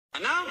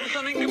And now for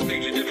something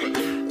completely different.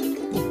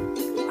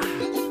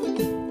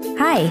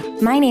 Hi,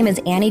 my name is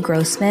Annie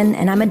Grossman,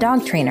 and I'm a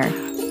dog trainer.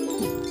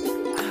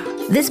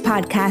 This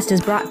podcast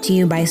is brought to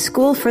you by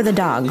School for the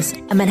Dogs,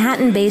 a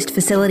Manhattan-based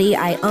facility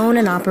I own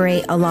and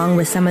operate along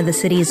with some of the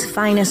city's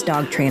finest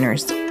dog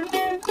trainers.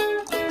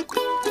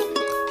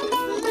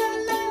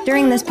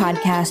 During this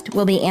podcast,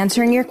 we'll be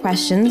answering your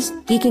questions,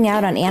 geeking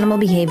out on animal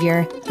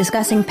behavior,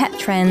 discussing pet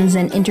trends,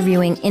 and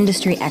interviewing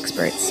industry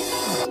experts.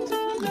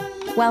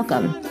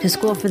 Welcome to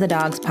School for the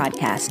Dogs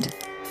podcast.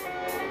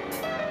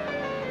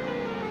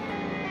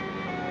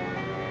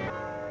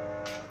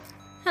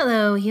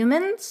 Hello,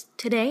 humans.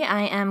 Today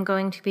I am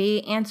going to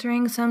be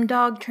answering some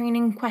dog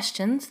training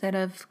questions that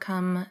have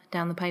come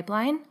down the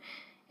pipeline.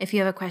 If you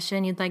have a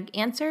question you'd like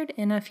answered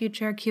in a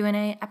future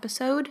Q&A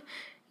episode,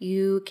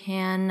 you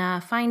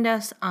can find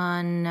us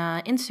on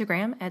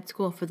Instagram at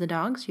School for the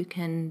Dogs. You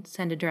can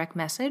send a direct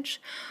message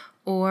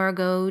or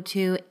go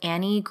to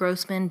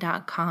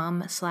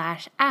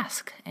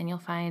anniegrossman.com/ask, and you'll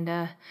find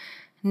a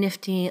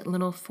nifty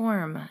little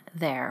form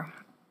there.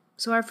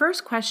 So our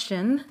first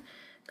question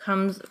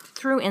comes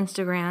through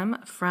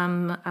Instagram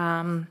from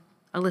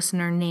a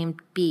listener named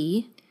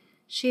B.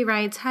 She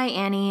writes, "Hi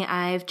Annie,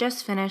 I've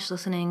just finished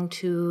listening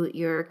to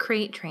your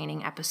crate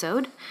training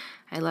episode.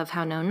 I love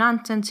how no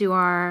nonsense you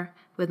are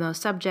with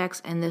most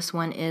subjects, and this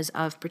one is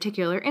of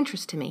particular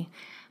interest to me.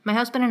 My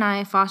husband and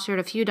I fostered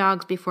a few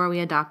dogs before we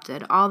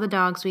adopted. All the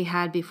dogs we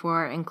had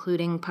before,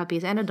 including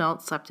puppies and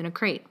adults, slept in a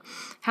crate.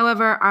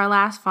 However, our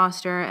last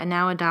foster, a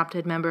now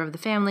adopted member of the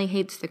family,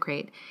 hates the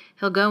crate.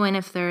 He'll go in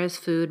if there is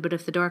food, but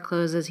if the door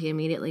closes, he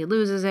immediately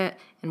loses it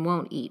and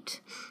won't eat.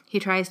 He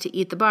tries to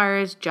eat the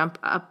bars, jumps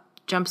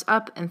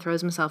up and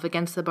throws himself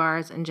against the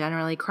bars, and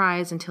generally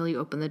cries until you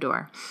open the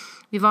door.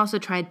 We've also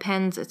tried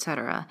pens,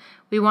 etc.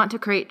 We want to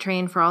crate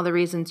train for all the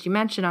reasons you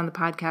mentioned on the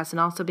podcast, and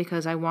also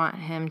because I want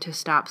him to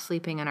stop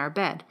sleeping in our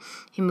bed.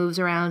 He moves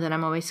around, and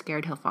I'm always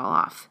scared he'll fall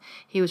off.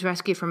 He was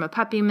rescued from a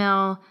puppy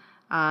mill,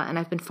 and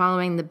I've been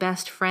following the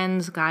Best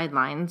Friends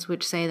guidelines,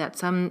 which say that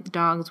some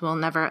dogs will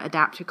never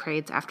adapt to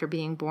crates after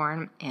being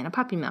born in a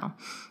puppy mill.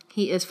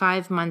 He is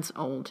 5 months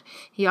old.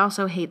 He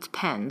also hates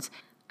pens.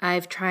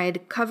 I've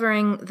tried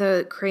covering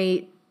the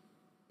crate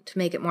to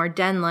make it more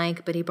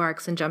den-like, but he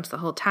barks and jumps the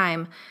whole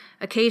time.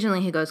 Occasionally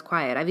he goes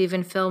quiet. I've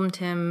even filmed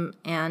him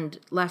and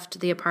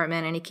left the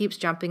apartment, and he keeps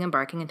jumping and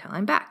barking until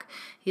I'm back.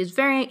 He is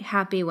very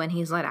happy when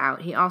he's let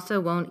out. He also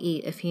won't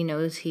eat if he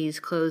knows he's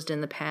closed in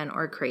the pen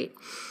or crate.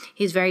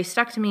 He's very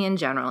stuck to me in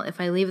general.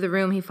 If I leave the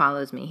room, he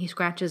follows me. He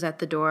scratches at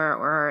the door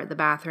or the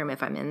bathroom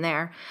if I'm in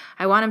there.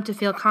 I want him to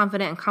feel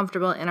confident and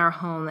comfortable in our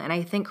home, and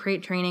I think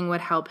crate training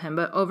would help him,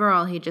 but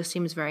overall he just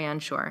seems very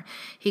unsure.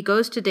 He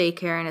goes to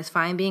daycare and is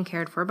fine being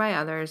cared for by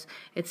others.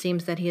 It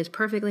seems that he is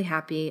perfectly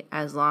happy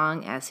as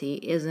long as he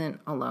isn't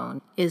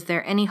alone. Is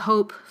there any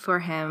hope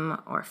for him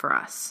or for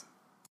us?"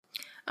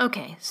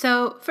 Okay,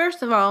 so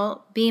first of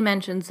all, B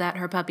mentions that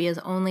her puppy is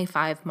only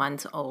 5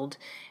 months old.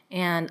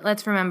 And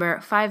let's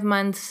remember, 5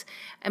 months,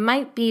 it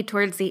might be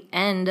towards the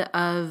end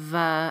of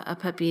a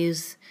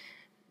puppy's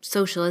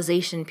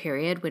socialization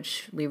period,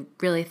 which we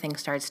really think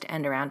starts to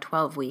end around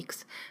 12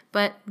 weeks.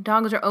 But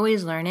dogs are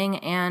always learning,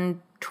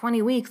 and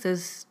 20 weeks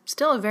is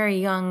still a very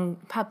young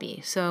puppy,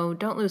 so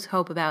don't lose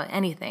hope about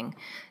anything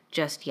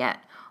just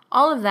yet.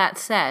 All of that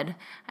said,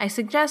 I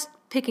suggest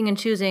picking and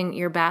choosing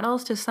your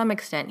battles to some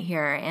extent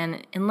here,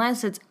 and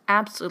unless it's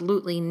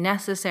absolutely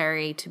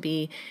necessary to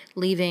be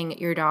leaving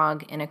your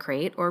dog in a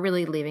crate, or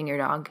really leaving your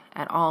dog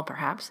at all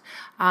perhaps,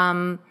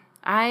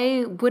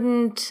 I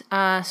wouldn't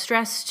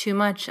stress too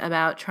much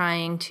about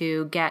trying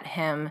to get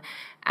him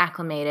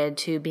acclimated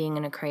to being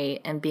in a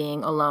crate and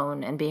being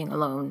alone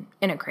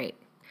in a crate.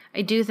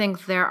 I do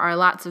think there are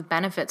lots of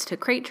benefits to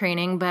crate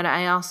training, but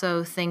I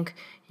also think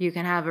you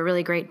can have a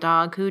really great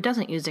dog who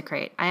doesn't use a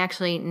crate. I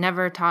actually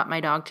never taught my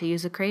dog to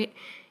use a crate.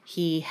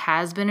 He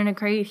has been in a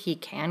crate. He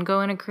can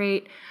go in a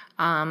crate.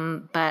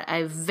 But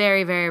I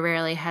very, very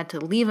rarely had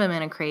to leave him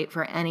in a crate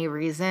for any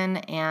reason.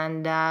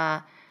 And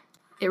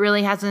it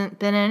really hasn't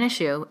been an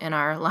issue in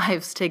our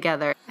lives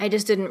together. I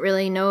just didn't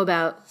really know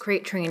about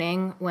crate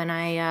training when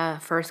I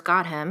first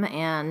got him.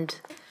 And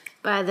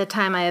by the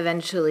time I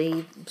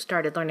eventually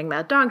started learning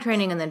about dog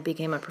training and then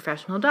became a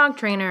professional dog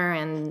trainer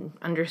and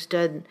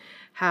understood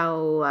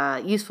how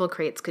useful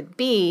crates could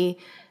be,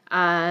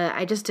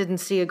 I just didn't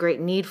see a great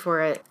need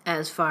for it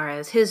as far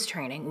as his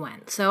training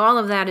went. So all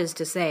of that is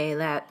to say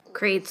that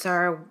crates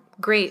are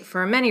great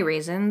for many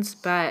reasons,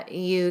 but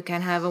you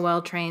can have a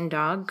well-trained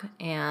dog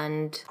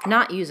and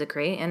not use a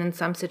crate, and in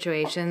some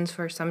situations,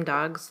 for some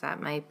dogs,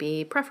 that might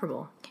be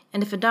preferable.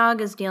 And if a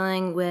dog is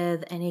dealing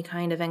with any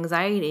kind of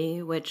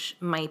anxiety, which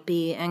might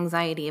be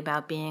anxiety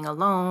about being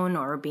alone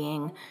or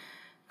being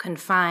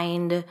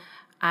confined,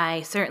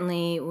 I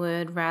certainly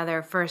would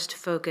rather first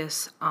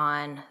focus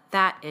on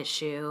that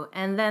issue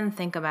and then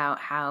think about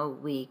how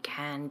we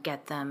can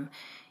get them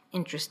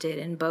interested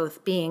in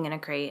both being in a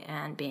crate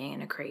and being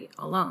in a crate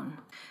alone.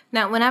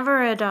 Now,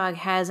 whenever a dog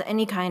has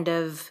any kind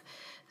of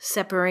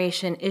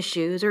separation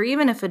issues, or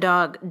even if a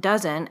dog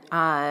doesn't,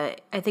 I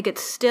think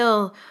it's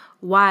still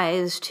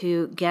wise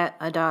to get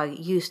a dog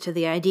used to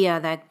the idea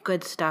that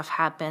good stuff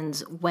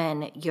happens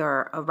when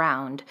you're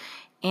around.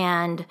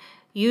 And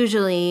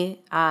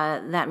usually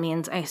that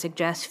means I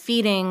suggest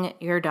feeding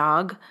your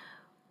dog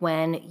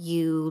when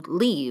you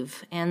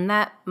leave. And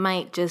that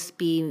might just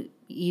be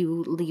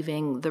you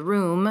leaving the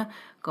room,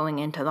 going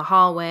into the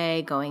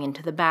hallway, going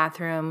into the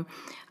bathroom.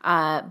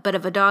 But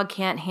if a dog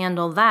can't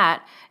handle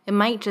that, it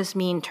might just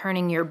mean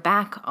turning your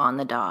back on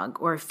the dog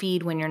or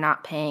feed when you're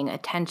not paying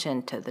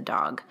attention to the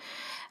dog.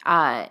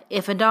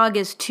 If a dog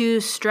is too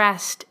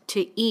stressed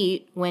to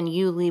eat when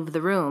you leave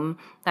the room,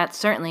 that's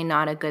certainly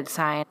not a good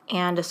sign.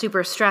 And a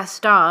super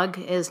stressed dog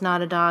is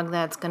not a dog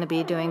that's going to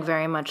be doing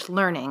very much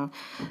learning.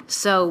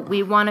 So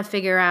we want to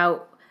figure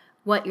out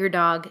what your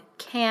dog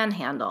can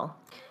handle.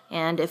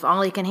 And if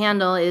all he can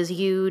handle is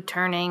you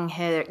turning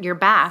your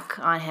back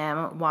on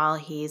him while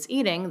he's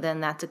eating, then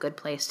that's a good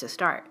place to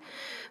start.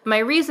 My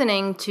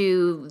reasoning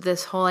to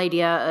this whole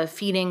idea of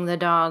feeding the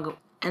dog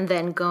and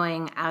then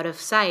going out of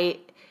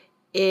sight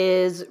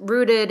is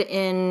rooted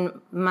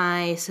in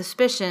my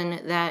suspicion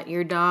that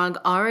your dog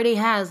already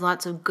has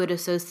lots of good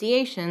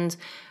associations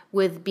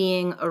with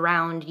being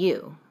around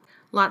you.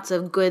 Lots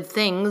of good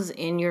things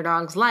in your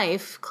dog's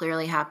life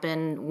clearly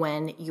happen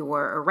when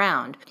you're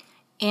around.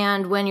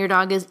 And when your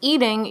dog is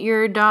eating,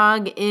 your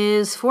dog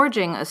is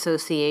forging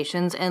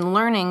associations and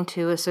learning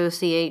to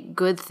associate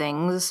good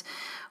things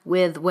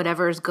with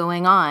whatever's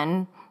going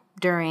on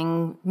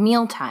during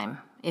mealtime.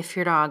 If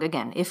your dog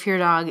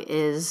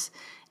is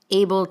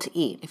able to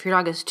eat. If your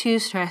dog is too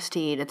stressed to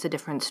eat, it's a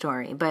different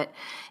story. But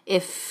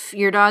if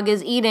your dog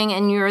is eating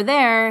and you're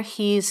there,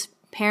 he's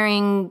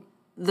pairing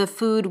the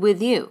food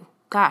with you.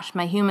 Gosh,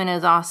 my human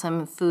is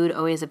awesome. Food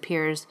always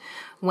appears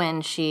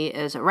when she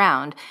is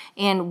around.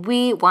 And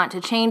we want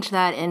to change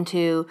that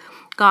into,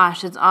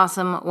 gosh, it's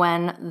awesome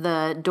when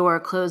the door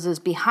closes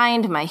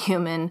behind my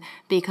human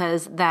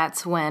because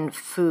that's when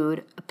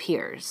food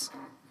appears.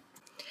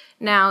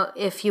 Now,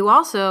 if you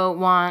also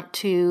want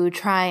to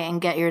try and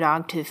get your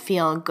dog to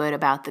feel good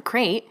about the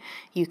crate,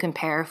 you can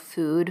pair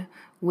food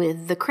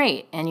with the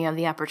crate, and you have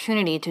the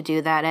opportunity to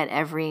do that at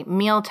every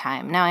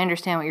mealtime. Now, I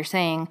understand what you're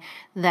saying,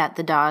 that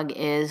the dog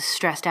is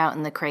stressed out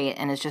in the crate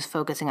and is just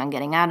focusing on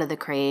getting out of the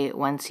crate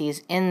once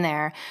he's in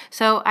there.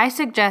 So I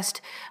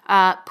suggest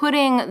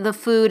putting the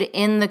food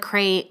in the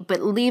crate, but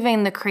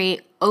leaving the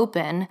crate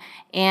open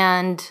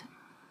and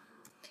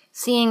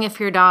seeing if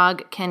your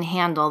dog can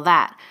handle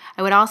that.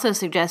 I would also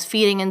suggest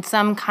feeding in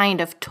some kind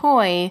of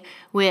toy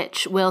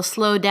which will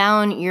slow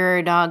down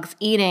your dog's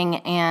eating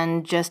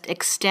and just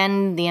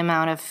extend the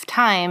amount of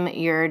time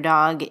your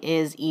dog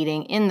is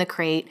eating in the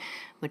crate,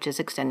 which is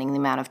extending the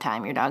amount of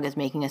time your dog is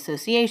making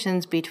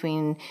associations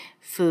between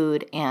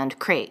food and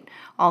crate.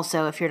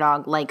 Also, if your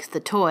dog likes the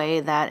toy,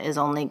 that is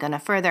only going to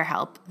further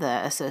help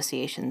the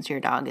associations your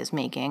dog is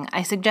making.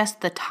 I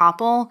suggest the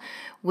Topple,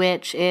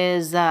 which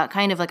is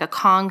kind of like a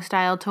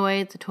Kong-style toy.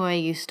 It's a toy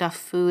you stuff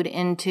food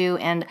into,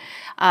 and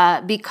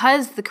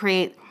because the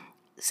crate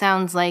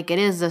sounds like it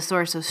is a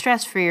source of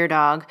stress for your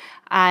dog,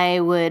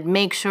 I would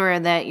make sure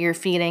that you're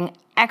feeding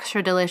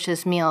extra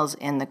delicious meals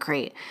in the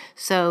crate.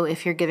 So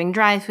if you're giving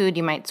dry food,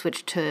 you might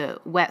switch to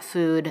wet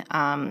food.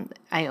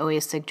 I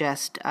always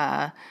suggest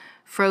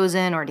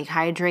frozen or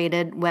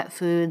dehydrated wet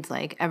foods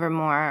like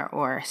Evermore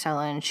or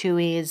Stella and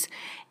Chewy's.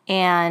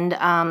 And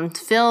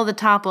fill the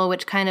Topple,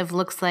 which kind of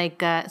looks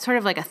like sort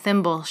of like a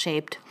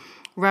thimble-shaped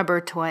rubber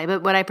toy.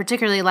 But what I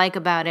particularly like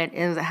about it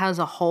is it has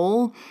a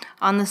hole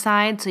on the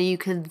side, so you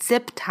could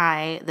zip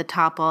tie the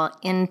Topple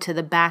into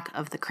the back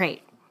of the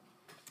crate.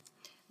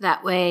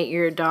 That way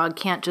your dog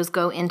can't just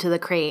go into the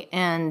crate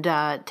and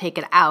take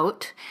it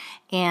out.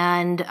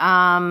 And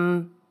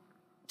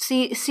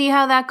see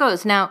how that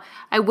goes. Now,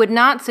 I would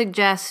not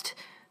suggest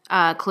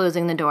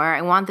closing the door.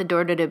 I want the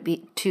door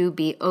to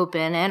be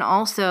open. And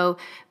also,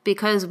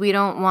 because we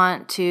don't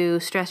want to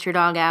stress your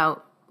dog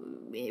out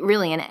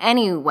really in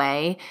any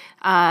way,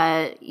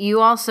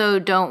 you also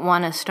don't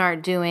want to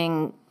start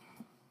doing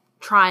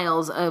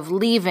trials of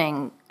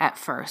leaving at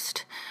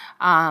first.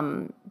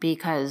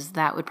 Because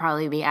that would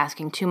probably be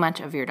asking too much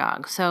of your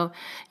dog. So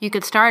you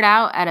could start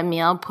out at a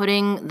meal,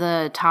 putting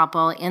the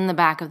Topple in the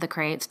back of the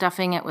crate,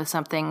 stuffing it with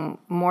something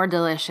more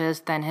delicious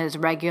than his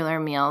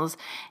regular meals,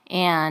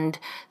 and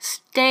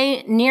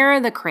stay near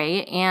the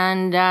crate.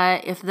 And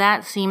if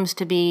that seems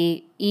to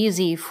be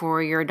easy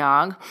for your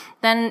dog,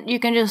 then you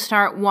can just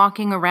start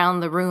walking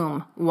around the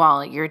room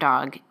while your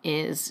dog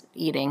is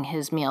eating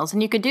his meals.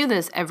 And you could do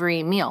this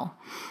every meal.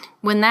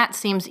 When that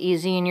seems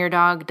easy and your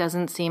dog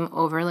doesn't seem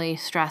overly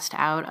stressed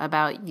out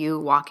about you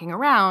walking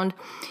around,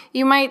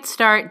 you might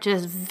start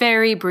just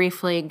very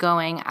briefly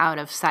going out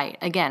of sight.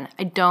 Again,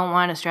 I don't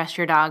want to stress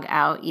your dog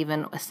out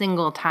even a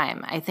single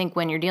time. I think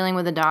when you're dealing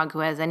with a dog who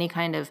has any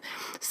kind of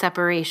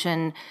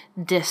separation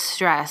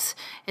distress,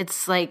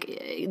 it's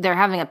like they're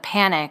having a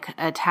panic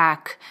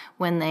attack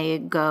when they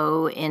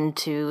go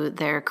into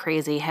their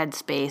crazy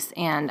headspace,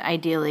 and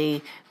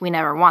ideally we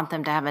never want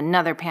them to have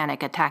another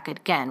panic attack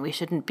again. We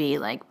shouldn't be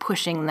like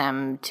pushing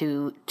them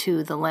to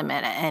the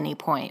limit at any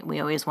point.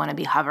 We always want to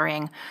be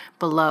hovering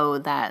below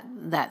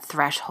that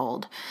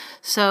threshold.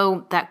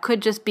 So that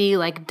could just be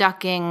like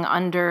ducking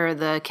under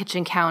the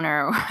kitchen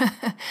counter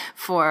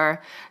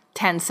for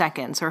 10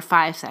 seconds or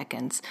 5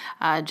 seconds,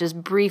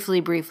 just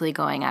briefly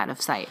going out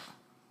of sight.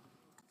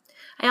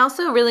 I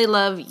also really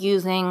love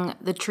using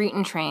the Treat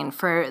and Train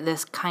for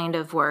this kind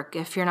of work.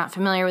 If you're not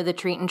familiar with the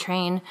Treat and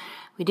Train,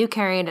 we do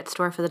carry it at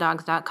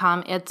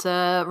storeforthedogs.com. It's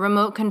a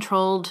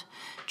remote-controlled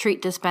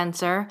treat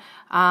dispenser.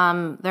 There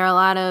are a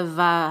lot of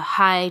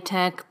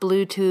high-tech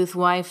Bluetooth,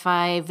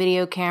 Wi-Fi,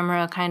 video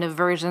camera kind of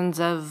versions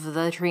of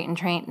the Treat and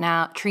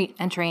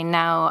Train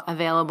now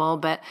available,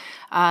 but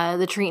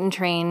the Treat and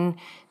Train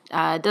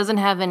doesn't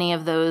have any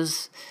of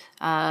those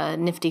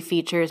nifty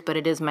features, but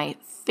it is my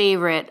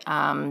favorite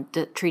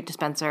treat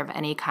dispenser of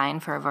any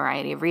kind for a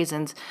variety of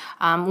reasons.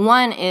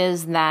 One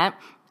is that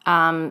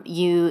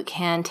you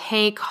can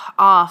take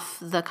off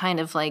the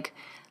kind of like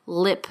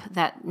lip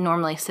that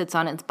normally sits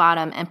on its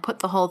bottom and put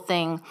the whole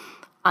thing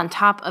on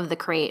top of the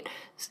crate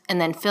and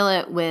then fill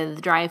it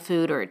with dry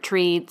food or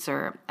treats,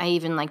 or I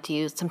even like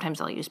to sometimes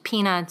I'll use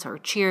peanuts or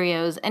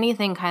Cheerios,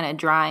 anything kind of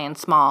dry and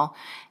small.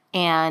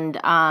 And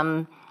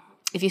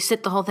if you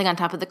sit the whole thing on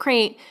top of the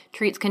crate,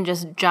 treats can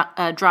just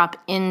drop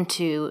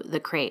into the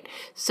crate.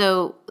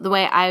 So the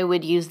way I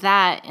would use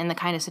that in the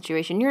kind of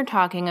situation you're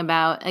talking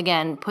about,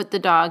 again, put the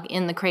dog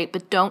in the crate,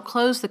 but don't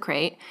close the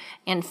crate,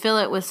 and fill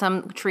it with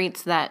some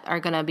treats that are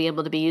going to be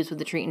able to be used with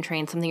the Treat and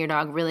Train, something your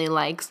dog really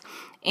likes,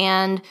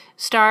 and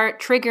start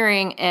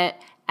triggering it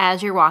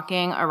as you're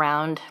walking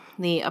around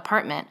the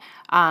apartment.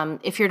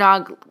 If your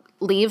dog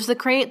leaves the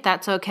crate,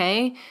 that's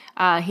okay.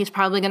 He's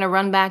probably going to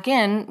run back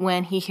in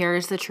when he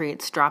hears the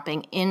treats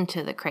dropping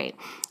into the crate.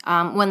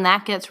 When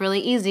that gets really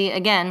easy,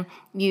 again,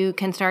 you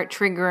can start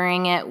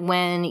triggering it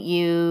when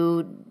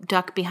you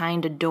duck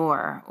behind a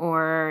door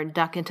or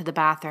duck into the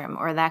bathroom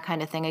or that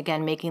kind of thing.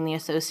 Again, making the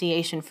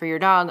association for your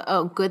dog,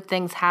 oh, good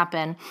things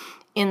happen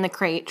in the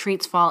crate,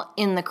 treats fall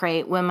in the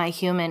crate when my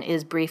human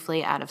is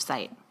briefly out of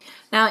sight.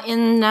 Now,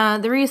 in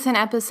the recent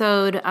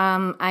episode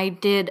I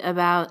did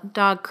about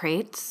dog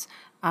crates,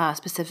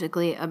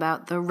 specifically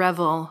about the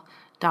Revel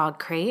dog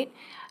crate.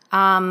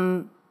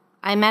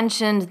 I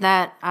mentioned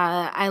that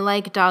I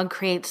like dog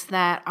crates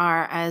that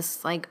are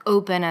as like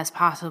open as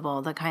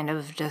possible, the kind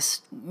of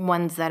just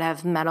ones that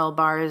have metal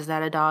bars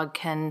that a dog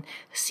can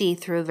see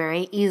through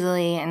very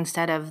easily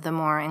instead of the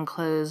more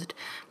enclosed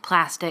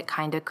plastic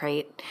kind of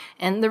crate.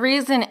 And the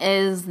reason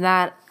is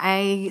that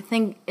I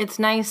think it's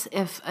nice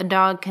if a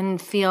dog can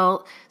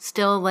feel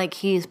still like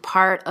he's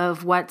part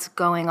of what's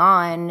going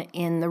on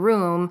in the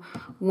room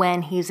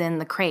when he's in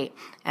the crate,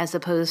 as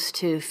opposed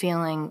to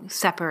feeling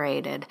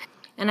separated.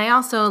 And I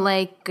also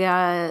like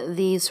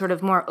these sort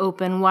of more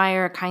open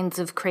wire kinds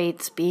of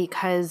crates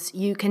because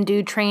you can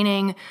do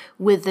training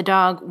with the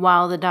dog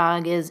while the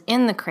dog is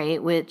in the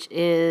crate, which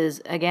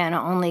is, again,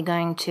 only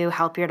going to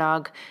help your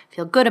dog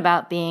feel good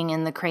about being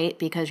in the crate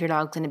because your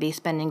dog's going to be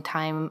spending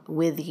time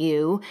with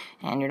you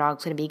and your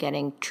dog's going to be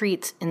getting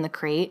treats in the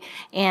crate.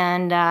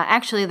 And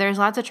actually, there's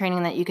lots of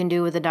training that you can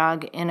do with a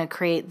dog in a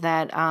crate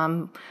that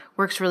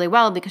works really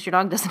well because your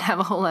dog doesn't have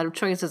a whole lot of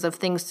choices of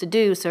things to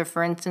do. So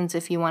for instance,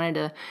 if you wanted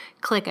to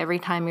click every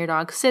time your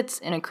dog sits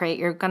in a crate,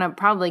 you're going to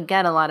probably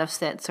get a lot of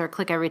sits, or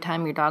click every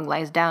time your dog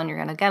lies down, you're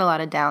going to get a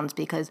lot of downs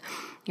because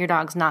your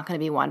dog's not going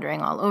to be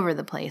wandering all over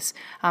the place.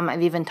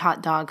 I've even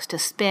taught dogs to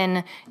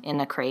spin in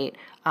a crate.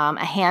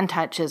 A hand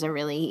touch is a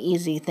really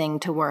easy thing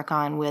to work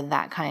on with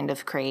that kind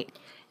of crate.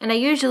 And I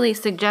usually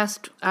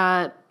suggest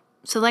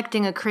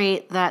selecting a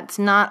crate that's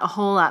not a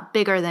whole lot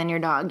bigger than your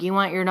dog. You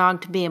want your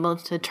dog to be able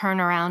to turn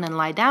around and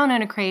lie down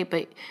in a crate,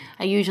 but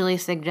I usually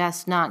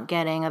suggest not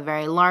getting a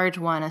very large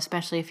one,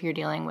 especially if you're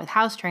dealing with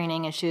house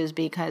training issues,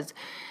 because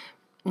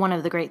one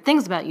of the great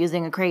things about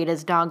using a crate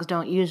is dogs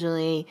don't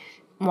usually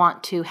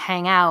want to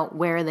hang out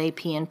where they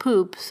pee and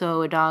poop,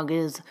 so a dog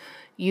is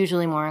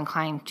usually more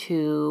inclined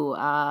to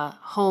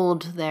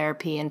hold their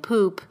pee and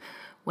poop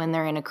when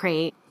they're in a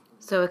crate.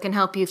 So it can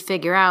help you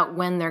figure out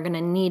when they're going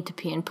to need to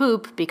pee and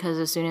poop, because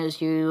as soon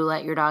as you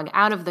let your dog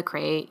out of the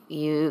crate,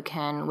 you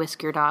can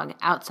whisk your dog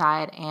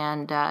outside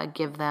and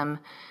give them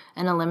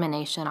an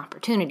elimination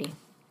opportunity.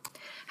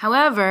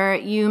 However,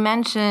 you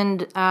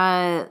mentioned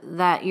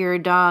that your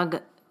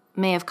dog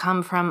may have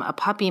come from a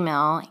puppy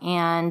mill,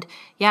 and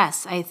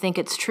yes, I think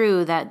it's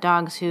true that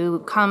dogs who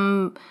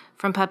come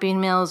from puppy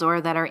mills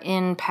or that are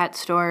in pet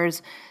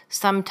stores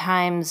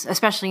sometimes,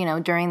 especially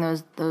during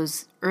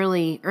those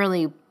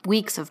early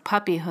weeks of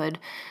puppyhood,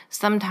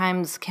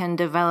 sometimes can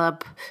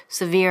develop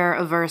severe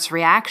adverse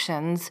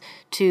reactions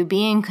to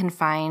being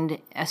confined,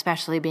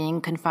 especially being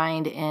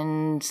confined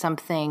in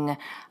something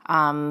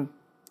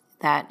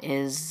that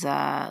is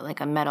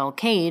like a metal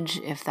cage,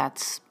 if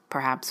that's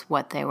perhaps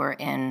what they were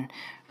in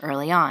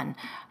early on.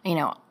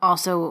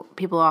 Also,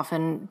 people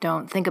often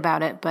don't think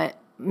about it, but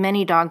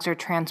many dogs are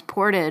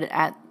transported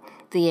at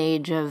the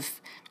age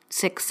of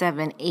 6,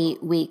 7,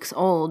 8 weeks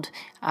old,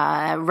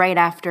 right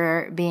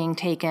after being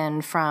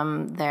taken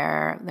from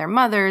their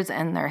mothers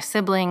and their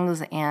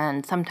siblings,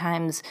 and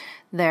sometimes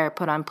they're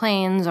put on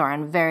planes or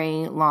on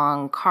very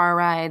long car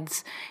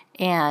rides,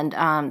 and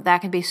that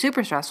can be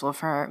super stressful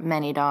for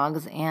many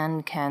dogs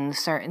and can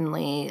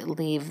certainly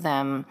leave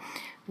them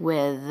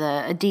with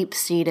a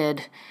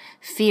deep-seated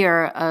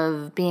fear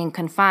of being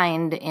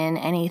confined in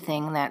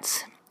anything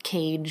that's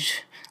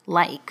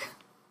cage-like.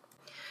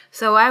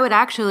 So I would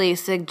actually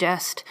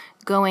suggest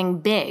going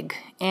big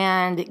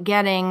and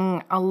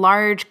getting a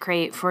large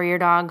crate for your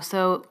dog,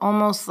 so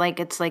almost like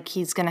it's like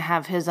he's going to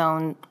have his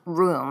own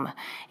room.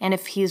 And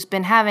if he's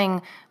been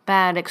having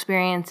bad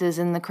experiences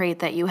in the crate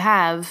that you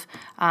have,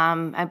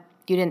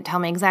 you didn't tell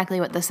me exactly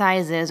what the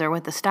size is or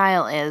what the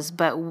style is,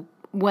 but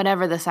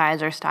whatever the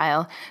size or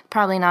style,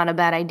 probably not a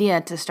bad idea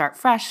to start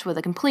fresh with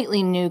a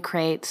completely new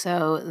crate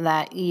so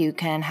that you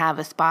can have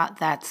a spot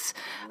that's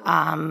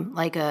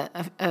like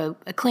a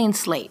clean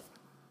slate.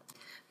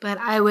 But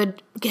I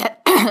would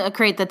get a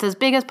crate that's as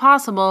big as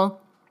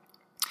possible,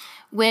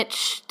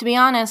 which, to be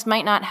honest,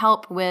 might not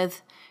help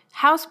with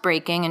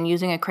housebreaking and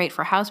using a crate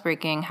for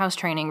housebreaking, house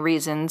training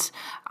reasons,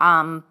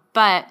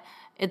 but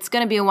it's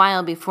going to be a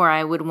while before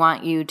I would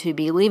want you to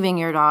be leaving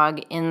your dog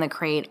in the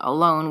crate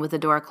alone with the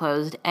door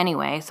closed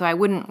anyway, so I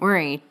wouldn't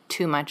worry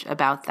too much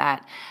about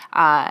that.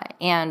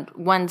 And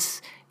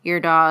once your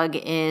dog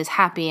is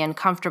happy and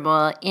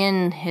comfortable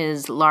in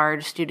his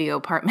large studio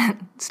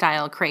apartment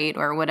style crate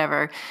or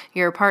whatever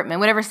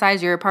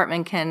size your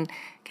apartment can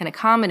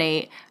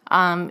accommodate,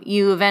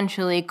 you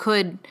eventually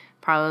could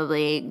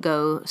probably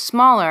go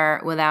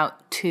smaller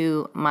without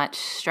too much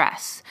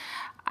stress.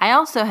 I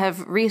also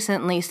have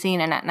recently seen,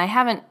 and I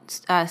haven't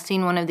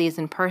seen one of these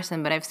in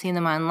person, but I've seen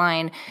them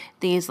online,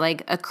 these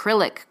like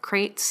acrylic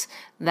crates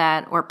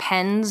or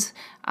pens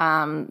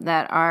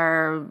that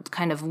are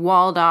kind of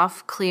walled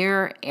off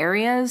clear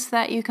areas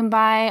that you can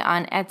buy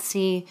on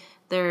Etsy.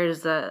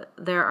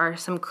 There are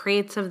some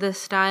crates of this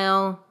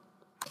style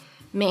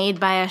made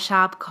by a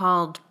shop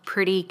called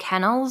Pretty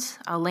Kennels.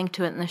 I'll link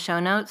to it in the show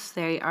notes.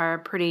 They are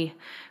pretty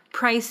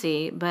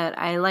pricey, but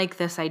I like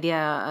this idea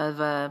of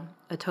a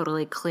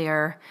totally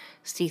clear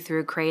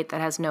see-through crate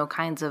that has no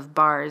kinds of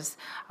bars.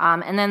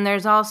 And then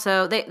there's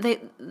also,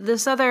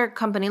 this other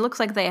company looks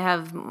like they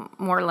have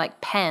more like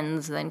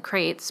pens than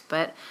crates,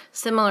 but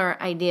similar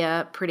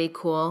idea, pretty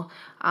cool,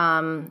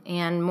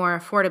 and more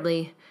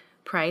affordably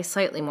priced,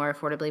 slightly more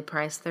affordably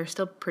priced. They're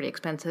still pretty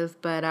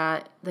expensive,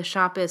 but the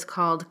shop is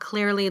called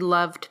Clearly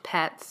Loved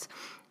Pets,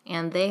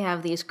 and they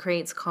have these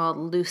crates called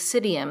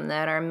Lucidium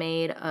that are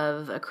made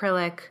of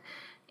acrylic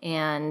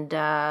and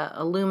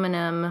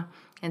aluminum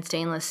and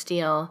stainless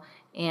steel,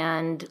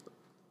 and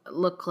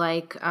look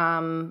like,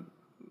 kind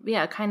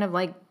of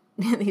like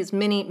these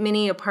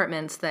mini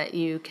apartments that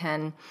you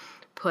can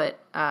put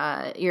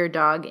your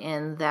dog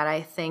in that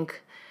I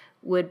think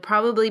would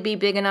probably be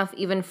big enough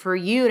even for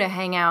you to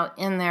hang out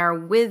in there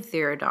with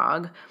your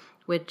dog,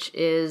 which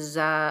is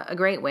a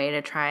great way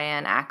to try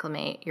and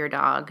acclimate your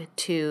dog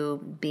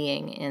to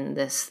being in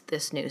this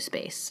new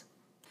space.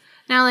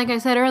 Now, like I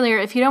said earlier,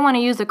 if you don't want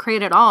to use the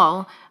crate at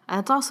all,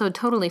 that's also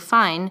totally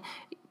fine.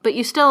 But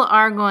you still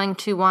are going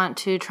to want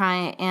to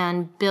try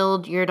and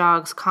build your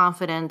dog's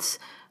confidence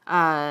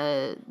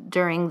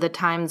during the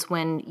times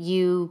when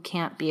you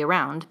can't be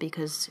around,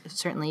 because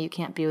certainly you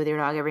can't be with your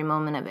dog every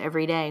moment of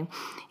every day.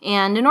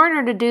 And in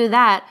order to do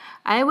that,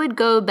 I would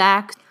go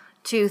back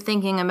to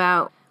thinking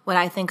about what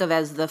I think of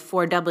as the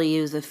 4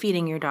 W's of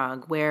feeding your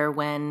dog: where,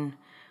 when,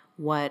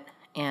 what,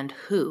 and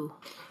who.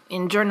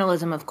 In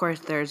journalism, of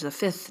course, there's a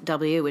 5th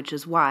W, which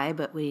is why,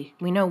 but we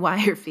know why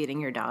you're feeding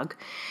your dog.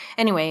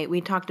 Anyway, we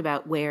talked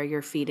about where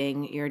you're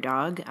feeding your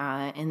dog.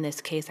 In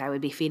this case, I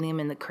would be feeding him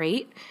in the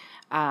crate.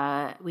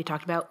 We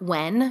talked about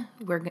when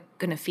we're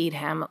going to feed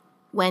him,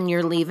 when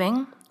you're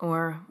leaving,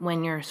 or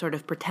when you're sort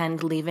of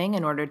pretend leaving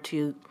in order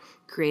to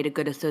create a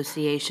good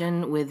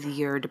association with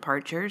your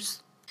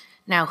departures.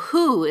 Now,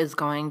 who is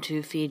going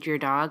to feed your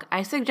dog?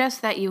 I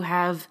suggest that you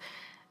have,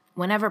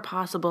 whenever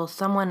possible,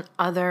 someone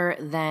other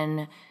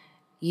than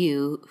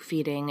you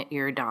feeding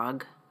your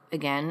dog.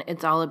 Again,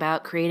 it's all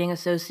about creating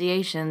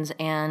associations,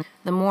 and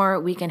the more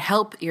we can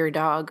help your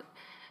dog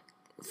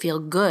feel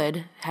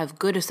good, have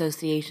good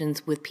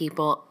associations with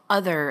people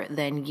other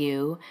than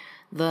you,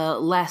 the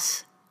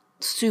less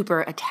super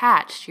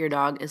attached your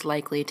dog is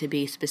likely to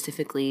be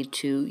specifically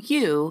to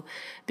you,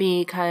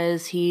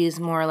 because he's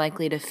more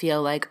likely to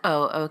feel like,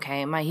 oh,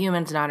 okay, my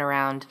human's not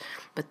around,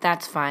 but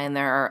that's fine.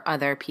 There are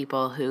other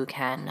people who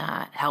can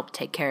help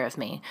take care of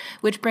me.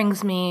 Which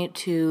brings me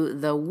to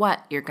the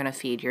what you're going to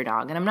feed your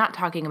dog. And I'm not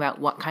talking about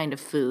what kind of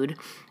food.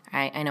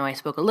 I know I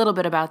spoke a little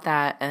bit about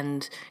that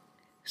and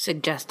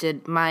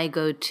suggested my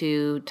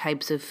go-to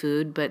types of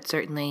food, but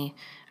certainly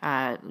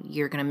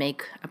you're going to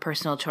make a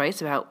personal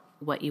choice about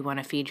what you want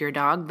to feed your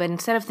dog. But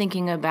instead of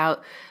thinking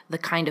about the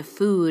kind of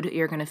food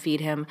you're going to feed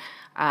him,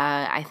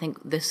 I think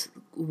this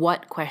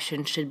what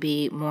question should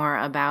be more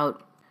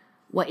about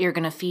what you're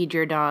going to feed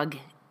your dog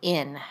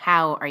in.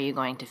 How are you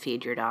going to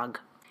feed your dog?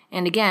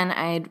 And again,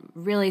 I'd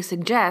really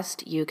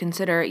suggest you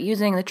consider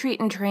using the Treat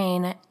and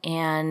Train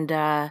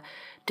and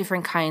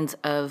different kinds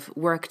of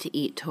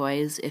work-to-eat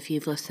toys if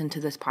you've listened to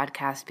this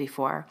podcast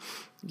before.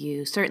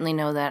 You certainly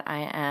know that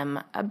I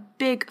am a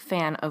big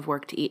fan of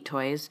work-to-eat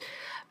toys,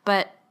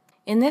 but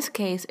in this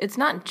case, it's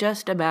not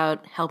just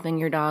about helping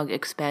your dog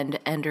expend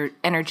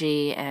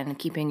energy and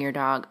keeping your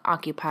dog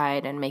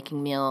occupied and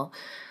making meal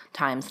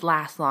times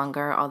last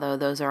longer, although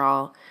those are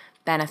all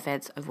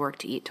benefits of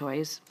work-to-eat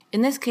toys.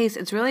 In this case,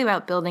 it's really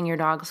about building your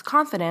dog's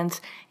confidence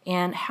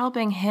and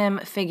helping him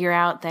figure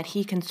out that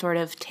he can sort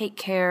of take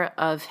care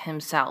of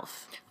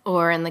himself.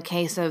 Or in the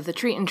case of the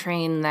Treat and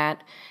Train,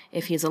 that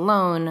if he's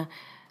alone,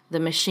 the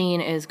machine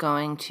is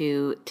going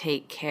to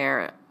take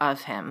care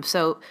of him.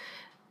 So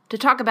to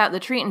talk about the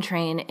Treat and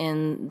Train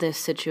in this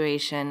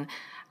situation,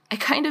 I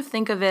kind of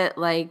think of it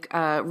like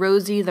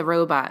Rosie the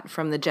robot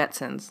from the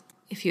Jetsons.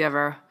 If you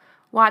ever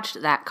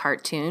watched that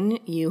cartoon,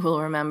 you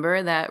will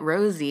remember that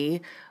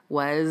Rosie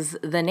was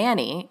the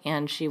nanny,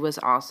 and she was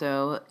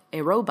also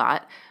a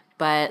robot,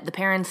 but the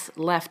parents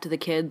left the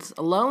kids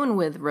alone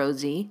with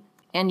Rosie,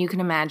 and you can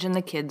imagine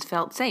the kids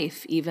felt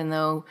safe, even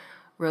though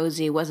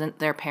Rosie wasn't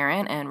their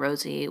parent, and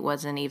Rosie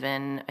wasn't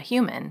even a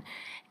human.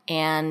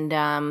 And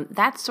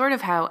that's sort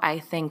of how I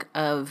think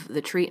of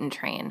the Treat and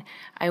Train.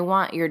 I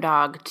want your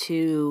dog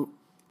to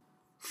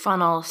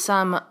funnel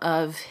some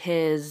of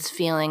his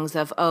feelings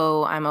of,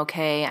 oh, I'm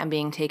okay, I'm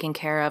being taken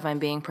care of, I'm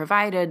being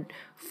provided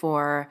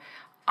for,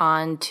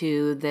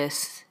 onto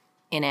this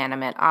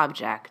inanimate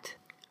object.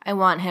 I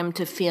want him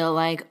to feel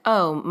like,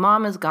 oh,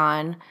 mom is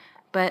gone,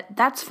 but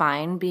that's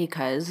fine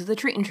because the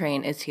Treat and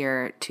Train is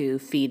here to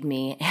feed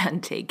me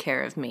and take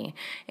care of me.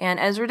 And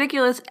as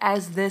ridiculous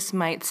as this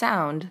might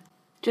sound,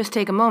 just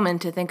take a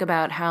moment to think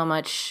about how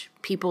much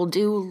people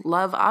do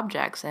love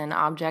objects, and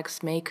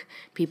objects make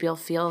people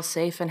feel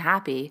safe and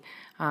happy,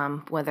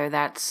 whether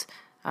that's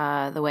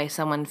the way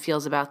someone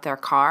feels about their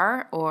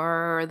car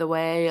or the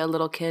way a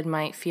little kid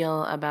might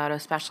feel about a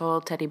special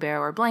teddy bear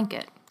or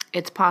blanket.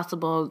 It's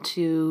possible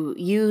to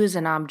use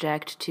an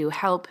object to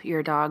help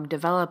your dog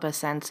develop a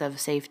sense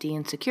of safety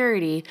and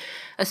security,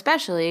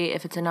 especially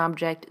if it's an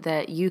object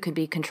that you could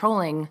be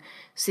controlling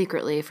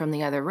secretly from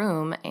the other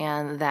room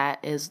and that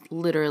is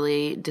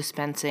literally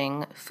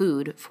dispensing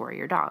food for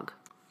your dog.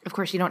 Of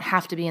course, you don't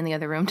have to be in the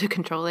other room to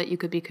control it. You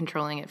could be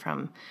controlling it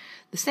from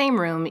the same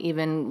room,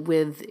 even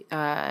with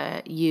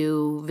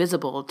you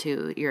visible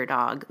to your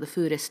dog. The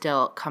food is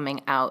still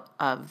coming out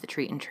of the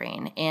Treat and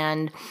Train.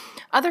 And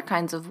other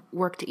kinds of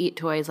work-to-eat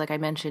toys, like I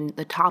mentioned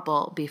the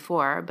Topple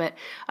before, but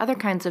other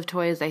kinds of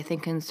toys I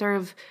think can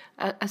serve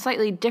a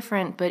slightly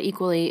different but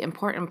equally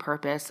important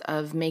purpose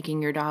of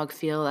making your dog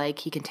feel like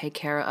he can take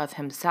care of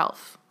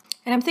himself.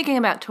 And I'm thinking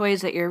about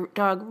toys that your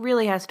dog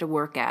really has to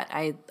work at.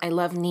 I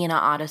love Nina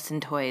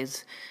Ottoson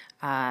toys.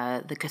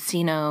 The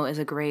Casino is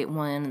a great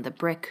one. The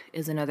Brick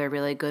is another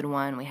really good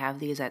one. We have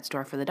these at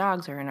Store for the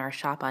Dogs or in our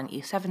shop on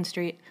East 7th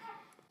Street.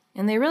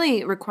 And they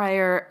really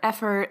require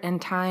effort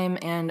and time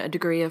and a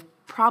degree of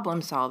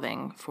problem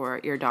solving for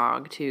your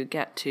dog to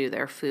get to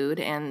their food.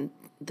 And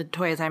the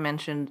toys I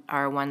mentioned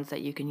are ones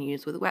that you can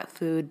use with wet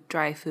food,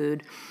 dry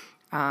food,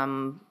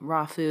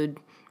 raw food.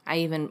 I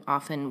even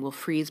often will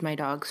freeze my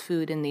dog's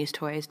food in these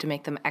toys to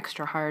make them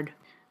extra hard.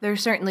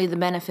 There's certainly the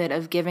benefit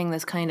of giving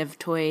this kind of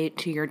toy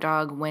to your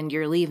dog when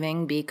you're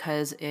leaving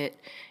because it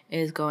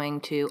is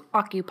going to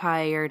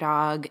occupy your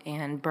dog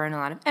and burn a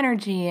lot of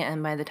energy,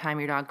 and by the time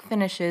your dog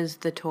finishes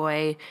the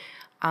toy,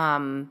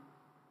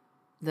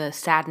 the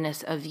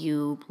sadness of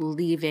you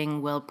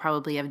leaving will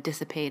probably have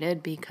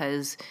dissipated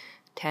because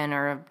 10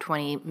 or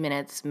 20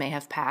 minutes may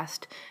have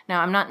passed.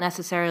 Now, I'm not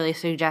necessarily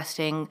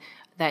suggesting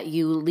that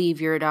you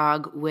leave your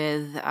dog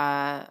with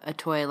a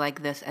toy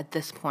like this at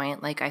this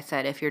point. Like I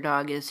said, if your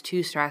dog is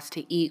too stressed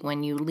to eat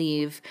when you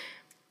leave,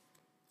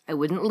 I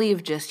wouldn't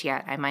leave just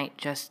yet. I might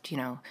just,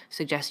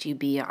 suggest you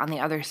be on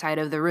the other side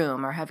of the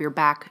room or have your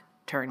back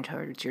turned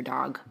towards your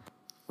dog,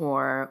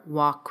 or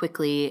walk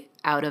quickly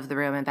out of the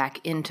room and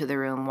back into the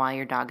room while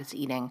your dog is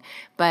eating.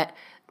 But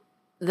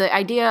the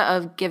idea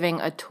of giving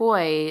a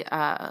toy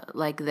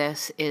like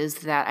this is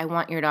that I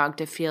want your dog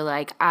to feel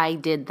like I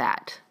did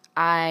that.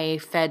 I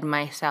fed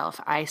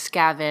myself, I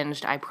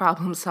scavenged, I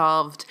problem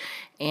solved,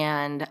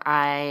 and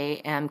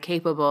I am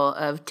capable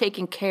of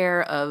taking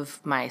care of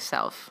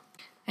myself.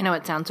 I know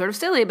it sounds sort of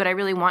silly, but I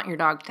really want your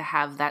dog to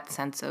have that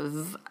sense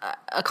of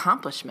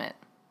accomplishment,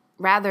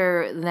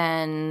 rather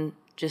than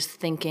just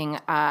thinking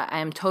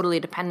I'm totally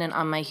dependent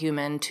on my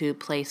human to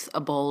place a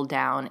bowl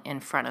down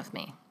in front of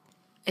me.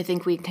 I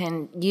think we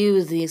can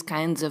use these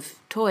kinds of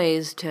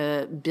toys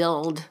to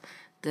build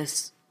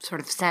this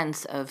sort of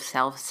sense of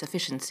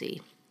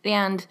self-sufficiency.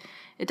 And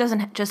it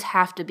doesn't just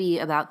have to be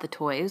about the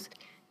toys.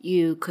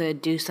 You could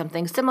do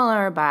something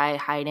similar by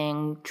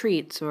hiding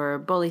treats or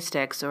bully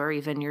sticks or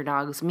even your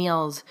dog's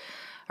meals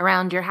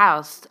around your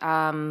house.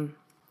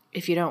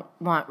 If you don't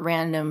want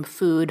random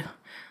food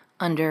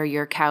under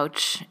your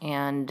couch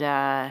and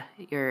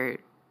your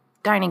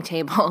dining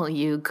table,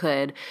 you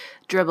could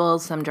dribble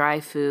some dry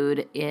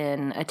food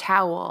in a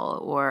towel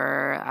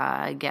or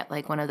get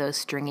like one of those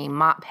stringy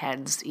mop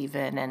heads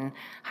even and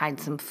hide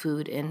some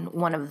food in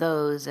one of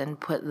those and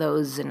put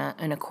those in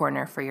a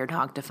corner for your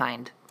dog to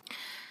find.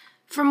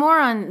 For more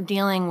on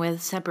dealing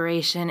with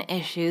separation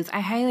issues, I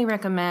highly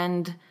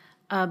recommend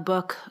a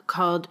book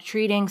called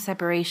Treating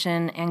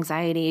Separation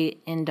Anxiety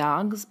in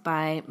Dogs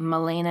by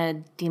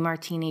Milena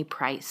DeMartini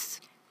Price.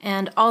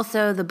 And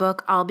also the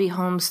book I'll Be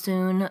Home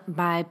Soon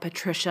by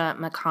Patricia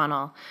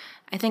McConnell.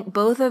 I think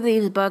both of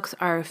these books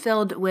are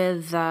filled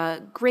with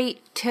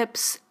great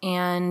tips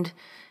and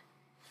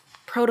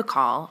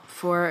protocol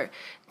for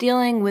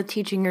dealing with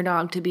teaching your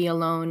dog to be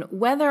alone,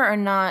 whether or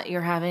not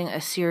you're having a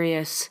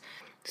serious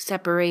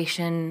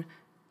separation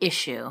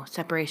issue,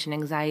 separation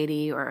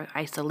anxiety or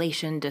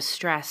isolation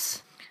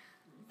distress.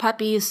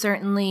 Puppies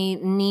certainly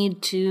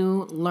need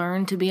to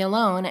learn to be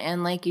alone,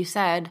 and like you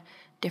said,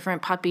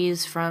 different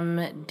puppies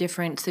from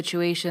different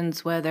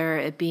situations, whether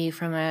it be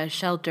from a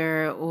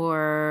shelter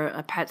or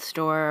a pet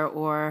store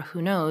or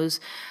who knows,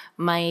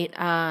 might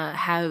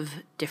have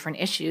different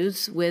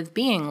issues with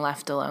being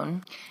left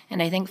alone.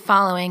 And I think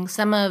following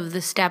some of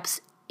the steps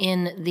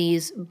in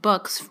these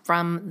books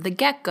from the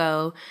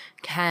get-go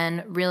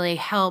can really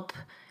help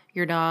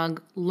your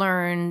dog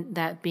learn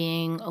that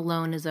being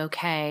alone is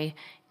okay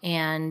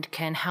and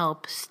can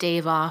help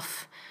stave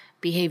off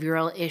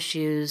behavioral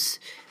issues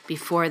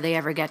before they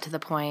ever get to the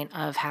point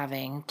of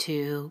having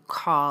to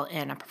call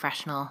in a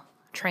professional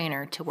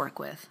trainer to work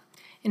with.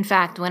 In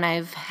fact, when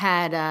I've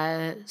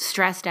had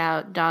stressed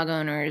out dog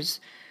owners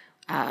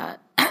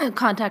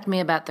contact me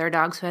about their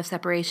dogs who have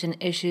separation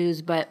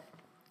issues but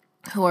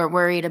who are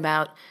worried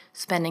about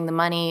spending the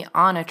money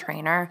on a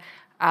trainer,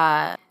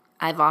 I've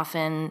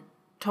often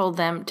told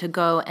them to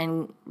go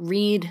and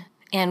read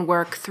and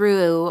work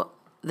through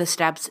the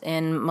steps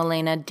in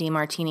Milena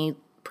DeMartini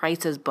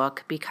Price's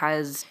book,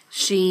 because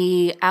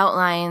she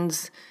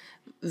outlines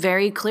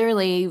very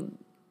clearly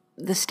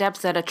the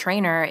steps that a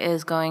trainer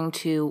is going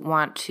to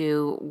want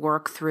to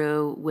work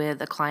through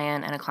with a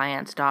client and a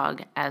client's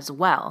dog as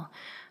well.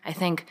 I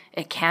think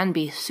it can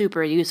be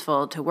super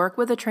useful to work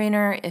with a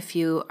trainer if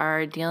you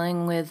are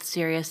dealing with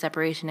serious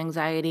separation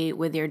anxiety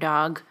with your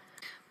dog,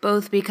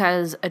 both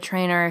because a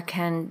trainer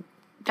can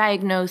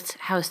diagnose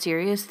how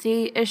serious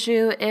the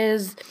issue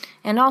is,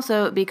 and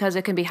also because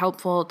it can be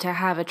helpful to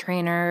have a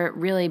trainer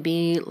really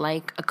be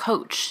like a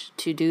coach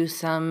to do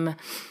some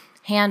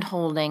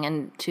hand-holding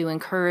and to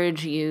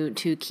encourage you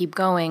to keep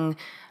going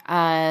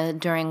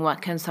during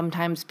what can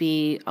sometimes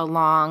be a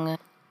long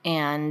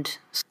and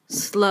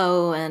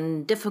slow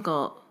and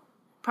difficult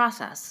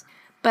process.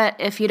 But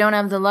if you don't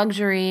have the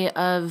luxury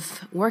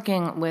of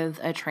working with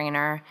a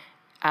trainer,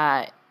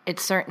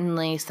 it's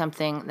certainly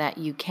something that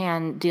you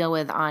can deal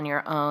with on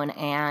your own,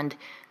 and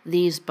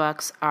these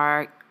books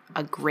are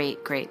a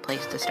great, great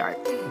place to start.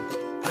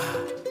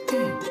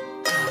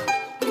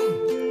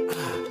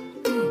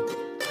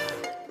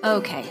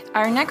 Okay,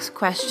 our next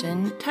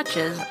question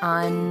touches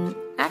on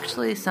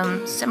actually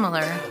some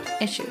similar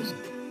issues.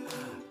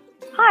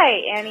 Hi,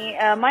 Annie.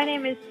 My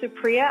name is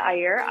Supriya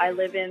Iyer. I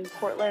live in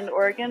Portland,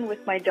 Oregon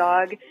with my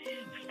dog,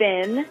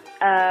 Finn.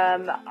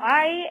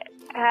 I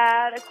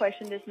had a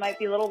question. This might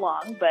be a little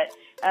long, but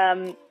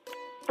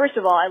first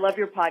of all, I love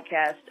your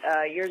podcast.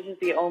 Yours is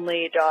the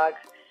only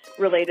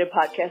dog-related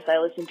podcast I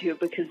listen to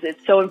because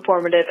it's so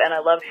informative, and I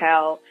love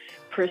how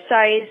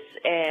precise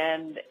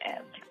and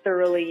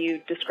thoroughly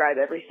you describe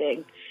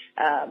everything.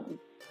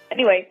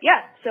 Anyway,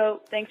 yeah,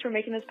 so thanks for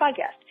making this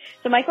podcast.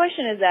 So my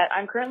question is that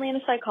I'm currently in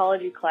a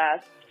psychology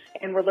class,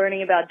 and we're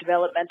learning about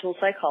developmental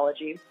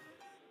psychology.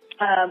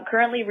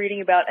 Currently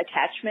reading about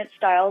attachment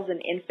styles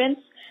in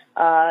infants,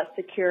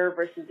 secure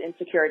versus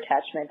insecure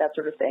attachment, that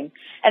sort of thing.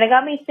 And it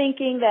got me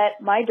thinking that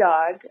my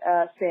dog,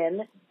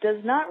 Finn,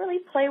 does not really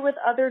play with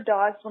other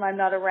dogs when I'm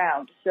not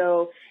around.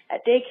 So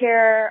at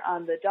daycare,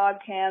 on the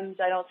dog cams,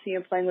 I don't see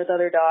him playing with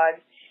other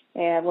dogs.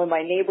 And when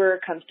my neighbor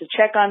comes to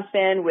check on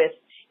Finn with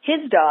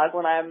his dog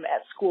when I'm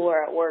at school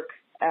or at work,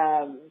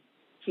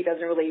 he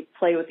doesn't really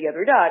play with the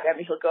other dog. I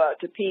mean, he'll go out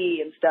to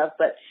pee and stuff,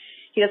 but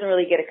he doesn't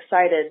really get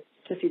excited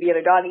to see the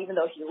other dog, even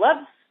though he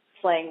loves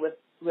playing with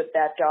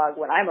that dog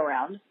when I'm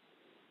around.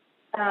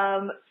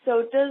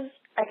 So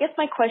I guess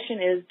my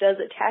question is, does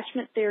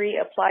attachment theory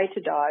apply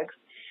to dogs?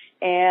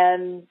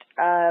 And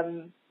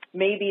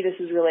maybe this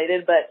is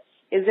related, but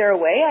is there a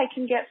way I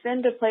can get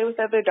Finn to play with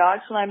other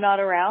dogs when I'm not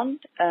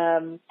around?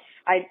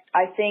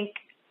 I think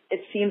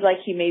it seems like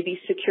he may be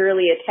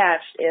securely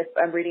attached if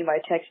I'm reading my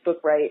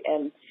textbook right,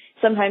 and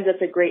sometimes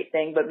that's a great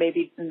thing, but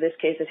maybe in this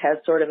case it has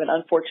sort of an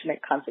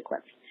unfortunate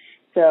consequence.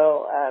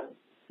 So,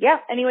 yeah,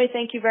 anyway,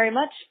 thank you very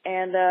much,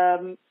 and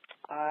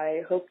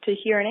I hope to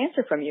hear an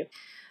answer from you.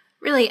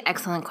 Really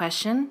excellent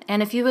question.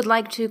 And if you would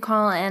like to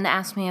call and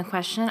ask me a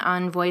question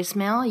on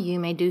voicemail, you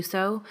may do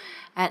so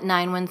at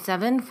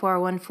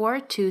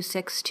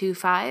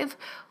 917-414-2625.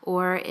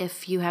 Or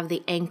if you have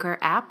the Anchor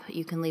app,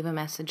 you can leave a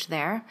message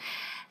there.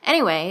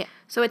 Anyway,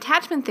 so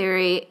attachment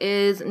theory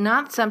is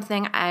not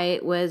something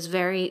I was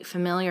very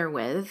familiar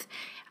with.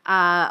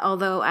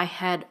 although I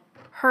had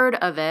heard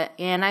of it,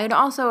 and I had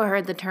also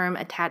heard the term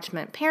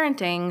attachment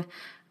parenting,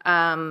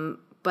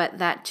 but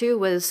that too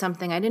was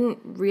something I didn't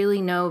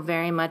really know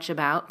very much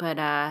about,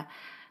 but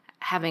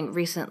having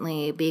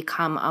recently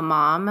become a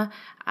mom,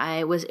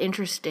 I was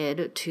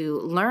interested to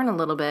learn a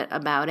little bit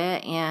about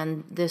it,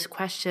 and this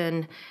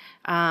question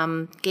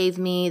gave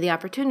me the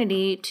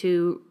opportunity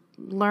to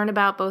learn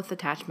about both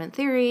attachment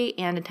theory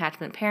and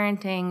attachment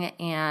parenting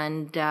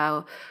and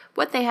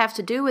what they have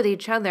to do with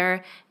each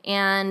other.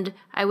 And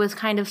I was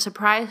kind of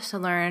surprised to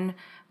learn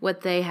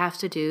what they have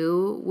to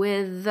do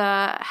with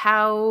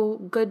how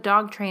good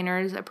dog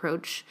trainers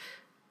approach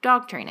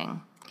dog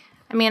training.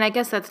 I mean, I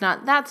guess that's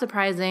not that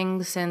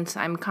surprising since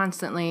I'm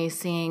constantly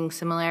seeing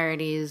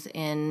similarities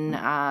in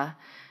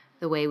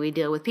the way we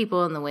deal with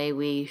people and the way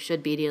we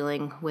should be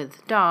dealing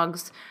with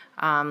dogs,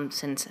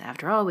 since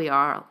after all, we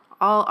all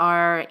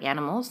are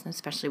animals,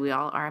 especially we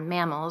all are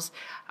mammals.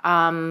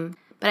 But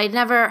I'd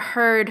never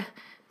heard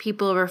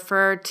people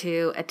refer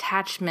to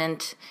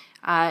attachment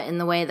in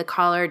the way the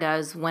caller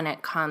does when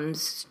it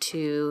comes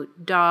to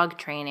dog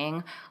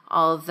training,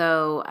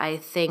 although I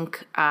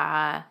think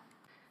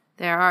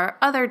there are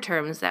other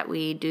terms that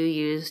we do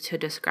use to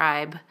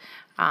describe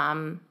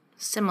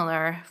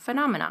similar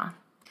phenomena.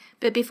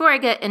 But before I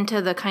get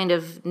into the kind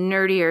of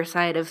nerdier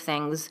side of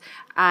things,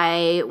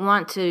 I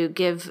want to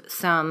give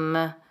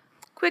some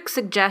quick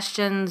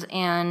suggestions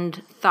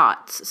and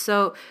thoughts.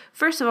 So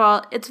first of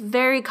all, it's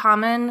very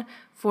common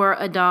for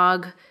a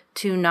dog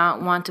to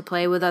not want to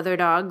play with other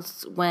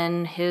dogs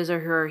when his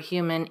or her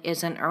human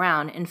isn't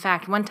around. In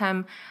fact, one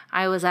time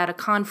I was at a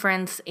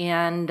conference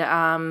and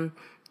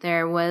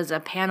there was a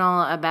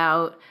panel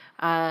about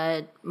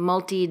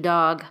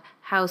multi-dog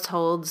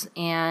households,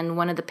 and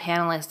one of the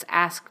panelists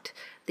asked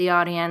the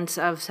audience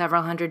of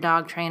several hundred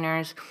dog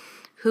trainers,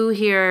 who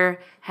here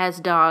has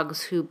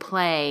dogs who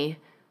play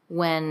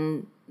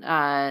when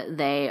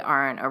they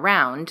aren't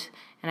around?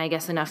 And I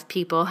guess enough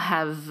people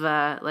have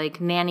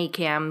like nanny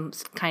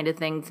cams kind of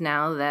things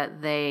now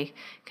that they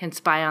can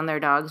spy on their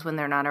dogs when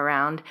they're not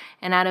around.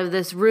 And out of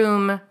this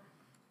room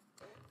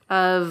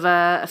of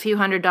a few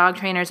hundred dog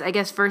trainers, I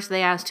guess first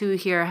they asked who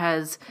here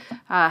has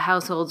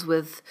households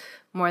with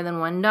more than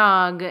one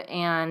dog,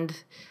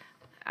 and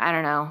I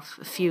don't know,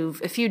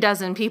 a few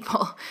dozen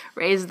people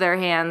raised their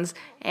hands,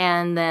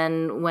 and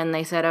then when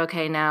they said,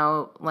 okay,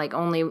 now like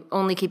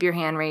only keep your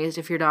hand raised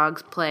if your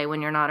dogs play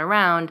when you're not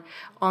around,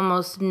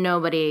 almost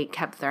nobody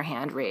kept their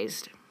hand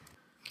raised.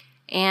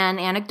 And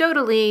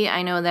anecdotally,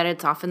 I know that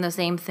it's often the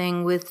same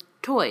thing with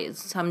toys.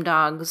 Some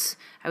dogs,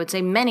 I would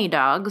say many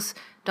dogs,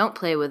 don't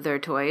play with their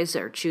toys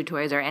or chew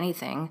toys or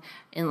anything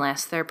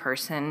unless their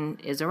person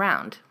is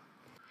around.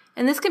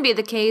 And this can be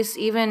the case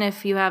even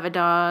if you have a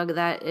dog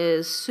that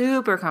is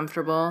super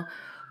comfortable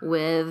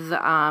with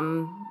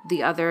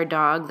the other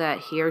dog that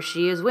he or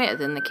she is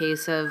with, in the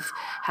case of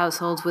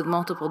households with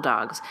multiple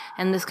dogs.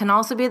 And this can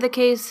also be the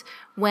case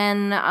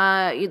when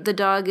the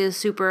dog is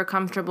super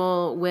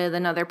comfortable with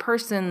another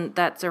person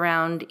that's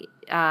around.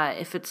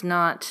 If it's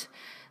not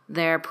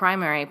their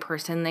primary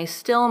person, they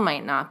still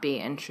might not be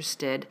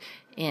interested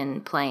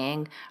in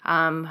playing.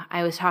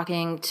 I was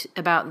talking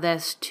about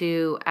this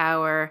to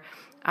our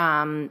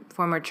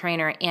former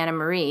trainer, Anna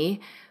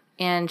Marie,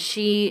 and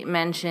she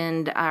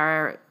mentioned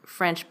our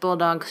French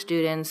Bulldog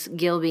students,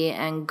 Gilby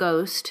and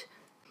Ghost,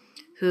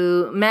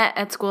 who met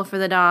at School for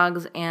the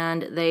Dogs,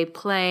 and they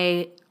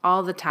play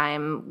all the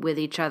time with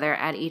each other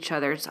at each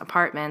other's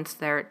apartments.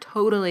 They're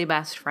totally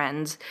best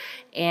friends,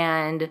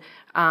 and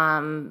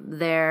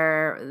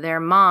their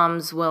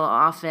moms will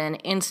often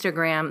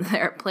Instagram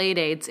their play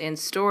dates in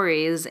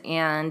stories,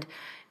 and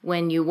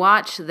when you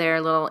watch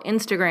their little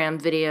Instagram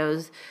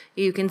videos,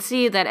 you can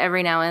see that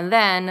every now and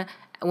then,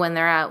 when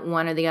they're at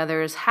one or the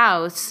other's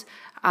house,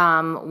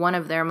 one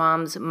of their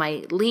moms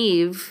might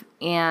leave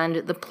and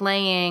the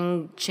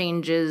playing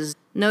changes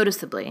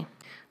noticeably.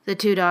 The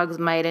two dogs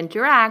might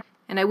interact,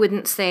 and I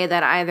wouldn't say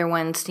that either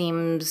one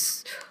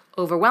seems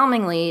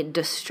overwhelmingly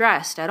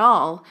distressed at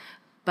all,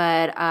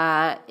 but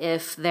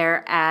if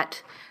they're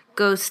at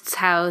Ghost's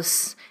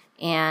house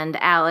and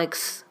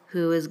Alex,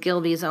 who is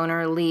Gilby's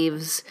owner,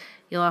 leaves,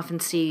 you'll often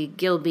see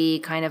Gilby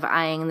kind of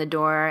eyeing the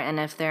door, and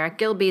if they're at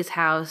Gilby's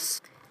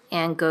house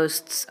and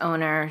Ghost's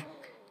owner,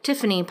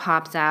 Tiffany,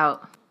 pops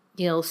out,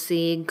 you'll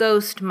see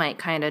Ghost might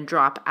kind of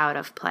drop out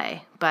of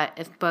play. But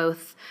if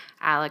both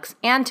Alex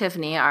and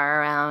Tiffany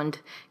are around,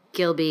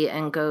 Gilby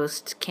and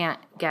Ghost can't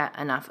get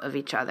enough of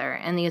each other.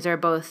 And these are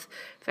both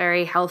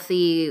very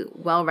healthy,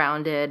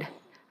 well-rounded,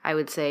 I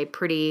would say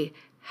pretty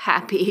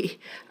happy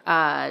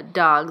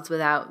dogs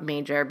without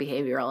major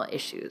behavioral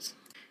issues.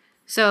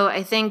 So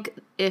I think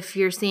if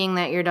you're seeing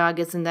that your dog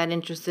isn't that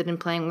interested in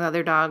playing with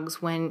other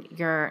dogs when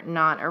you're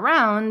not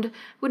around,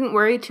 wouldn't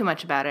worry too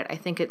much about it. I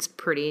think it's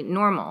pretty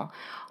normal.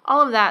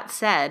 All of that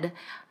said,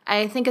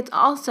 I think it's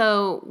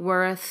also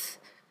worth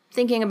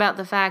thinking about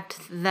the fact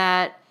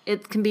that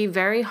it can be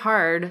very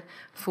hard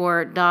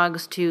for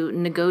dogs to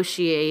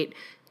negotiate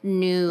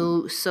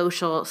new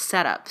social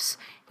setups.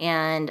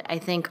 And I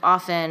think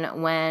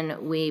often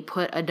when we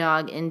put a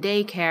dog in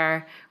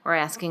daycare, we're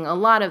asking a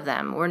lot of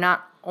them. We're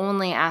not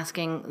only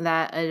asking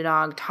that a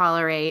dog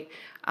tolerate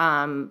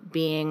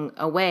being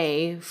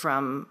away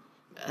from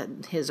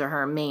his or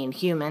her main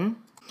human,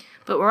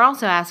 but we're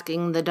also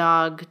asking the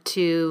dog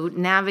to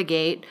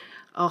navigate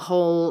a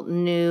whole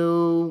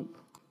new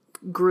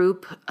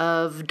group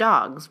of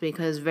dogs,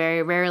 because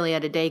very rarely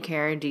at a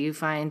daycare do you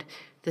find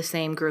the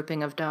same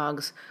grouping of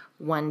dogs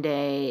one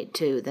day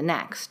to the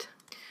next,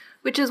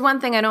 which is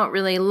one thing I don't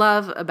really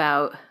love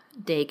about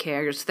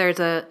daycares.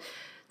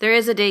 There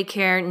is a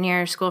daycare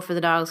near School for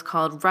the Dogs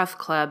called Rough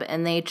Club,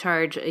 and they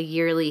charge a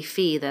yearly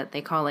fee that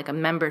they call like a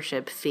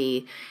membership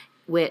fee,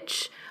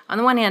 which on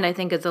the one hand I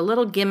think is a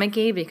little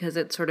gimmicky because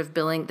it's sort of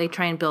they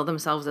try and bill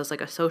themselves as like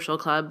a social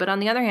club. But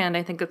on the other hand,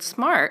 I think it's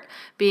smart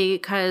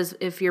because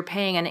if you're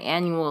paying an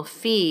annual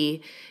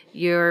fee,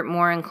 you're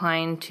more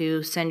inclined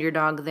to send your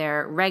dog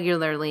there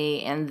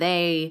regularly, and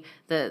the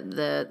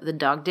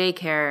dog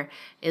daycare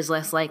is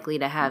less likely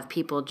to have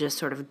people just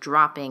sort of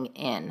dropping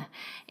in.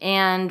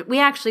 And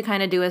we actually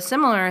kind of do a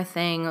similar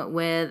thing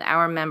with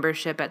our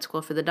membership at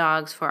School for the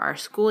Dogs for our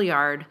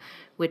schoolyard,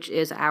 which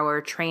is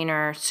our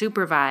trainer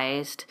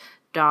supervised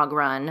dog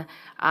run.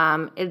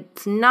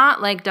 It's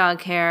not like dog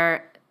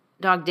daycare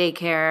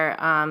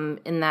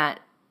in that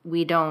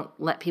we don't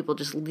let people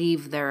just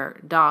leave their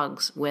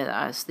dogs with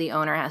us. The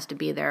owner has to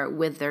be there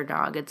with their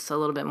dog. It's a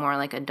little bit more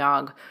like a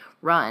dog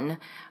run.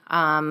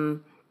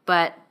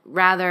 But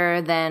rather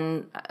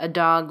than a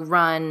dog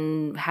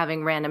run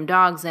having random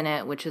dogs in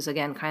it, which is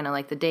again kind of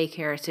like the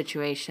daycare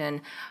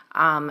situation,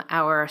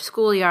 our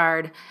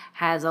schoolyard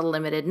has a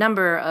limited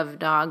number of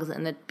dogs,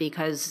 and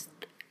because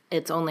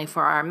it's only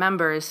for our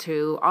members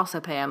who also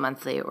pay a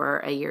monthly or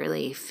a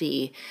yearly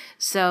fee.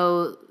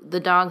 So the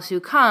dogs who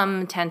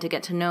come tend to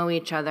get to know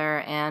each other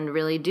and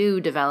really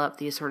do develop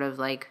these sort of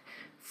like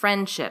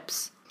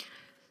friendships.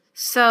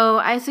 So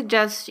I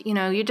suggest,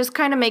 you just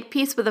kind of make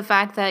peace with the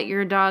fact that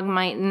your dog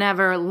might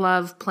never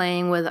love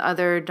playing with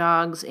other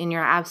dogs in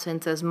your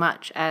absence as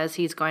much as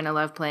he's going to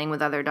love playing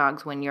with other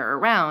dogs when you're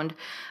around.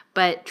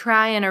 But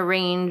try and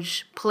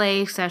arrange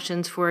play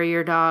sessions for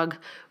your dog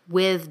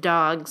with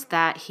dogs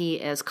that he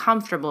is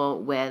comfortable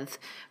with,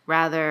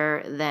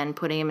 rather than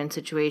putting him in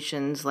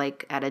situations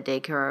like at a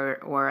daycare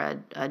or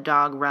a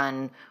dog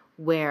run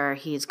where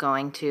he's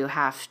going to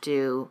have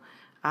to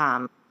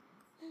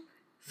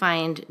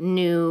find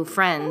new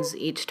friends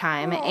each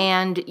time.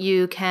 And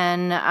you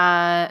can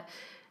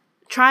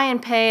try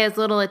and pay as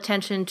little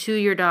attention to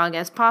your dog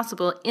as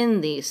possible in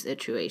these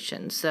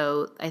situations.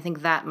 So I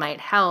think that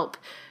might help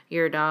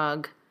your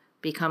dog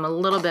become a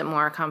little bit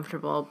more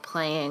comfortable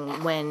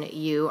playing when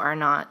you are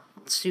not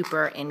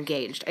super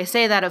engaged. I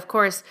say that, of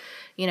course,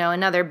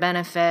 another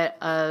benefit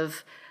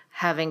of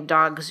having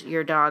dogs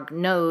your dog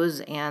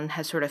knows and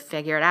has sort of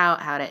figured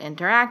out how to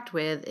interact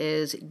with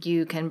is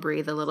you can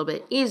breathe a little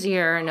bit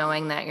easier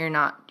knowing that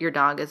your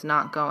dog is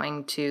not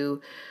going to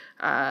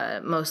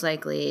most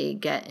likely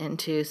get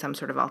into some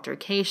sort of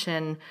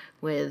altercation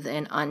with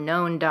an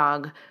unknown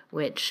dog,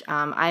 which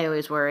I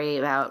always worry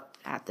about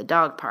at the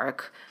dog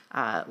park,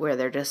 where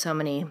there are just so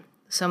many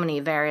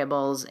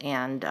variables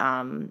and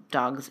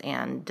dogs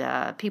and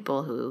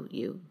people who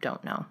you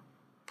don't know.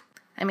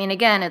 I mean,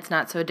 again, it's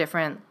not so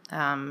different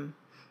than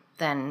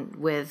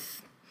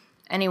with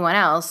anyone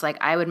else. Like,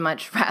 I would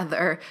much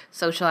rather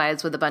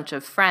socialize with a bunch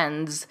of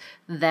friends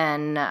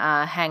than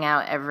hang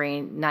out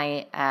every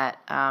night at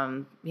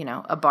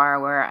a bar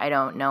where I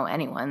don't know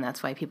anyone.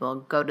 That's why people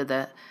go to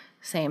the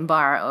same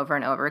bar over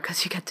and over,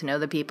 because you get to know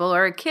the people.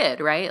 Or a kid,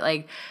 right?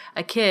 Like,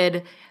 a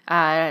kid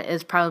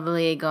is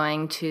probably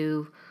going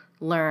to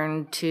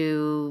learn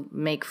to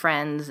make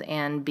friends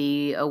and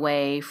be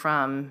away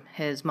from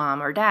his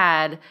mom or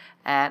dad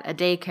at a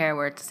daycare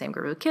where it's the same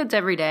group of kids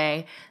every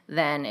day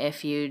than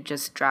if you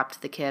just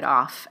dropped the kid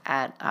off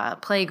at a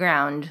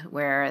playground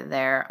where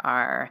there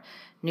are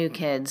new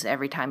kids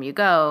every time you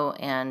go,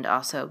 and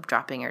also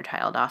dropping your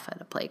child off at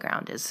a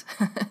playground is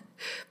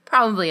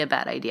probably a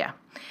bad idea.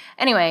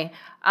 Anyway,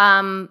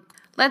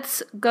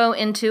 let's go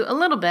into a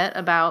little bit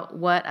about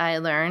what I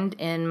learned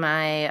in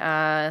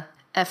my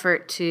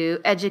effort to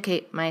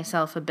educate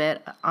myself a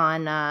bit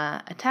on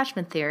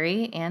attachment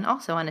theory and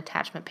also on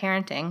attachment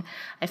parenting.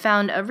 I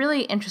found a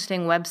really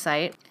interesting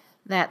website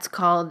that's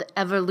called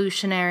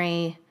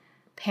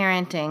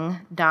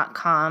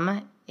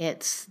evolutionaryparenting.com.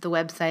 It's the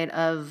website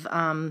of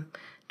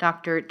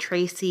Dr.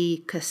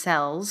 Tracy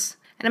Cassells.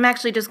 And I'm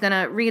actually just going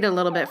to read a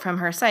little bit from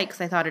her site because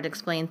I thought it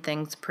explained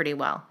things pretty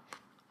well.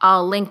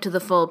 I'll link to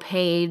the full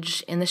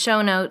page in the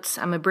show notes.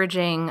 I'm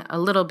abridging a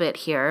little bit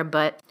here,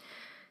 but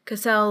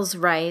Cassells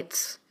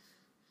writes,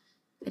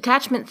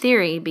 attachment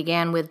theory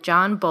began with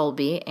John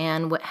Bowlby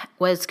and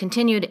was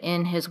continued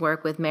in his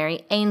work with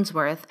Mary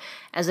Ainsworth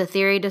as a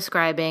theory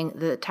describing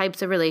the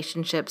types of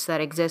relationships that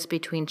exist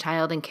between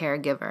child and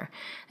caregiver.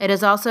 It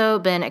has also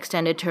been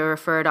extended to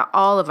refer to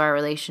all of our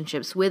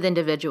relationships with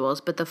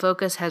individuals, but the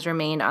focus has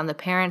remained on the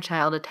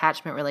parent-child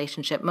attachment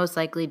relationship, most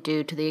likely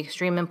due to the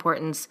extreme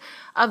importance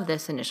of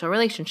this initial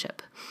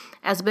relationship.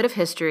 As a bit of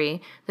history,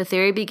 the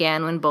theory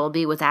began when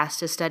Bowlby was asked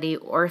to study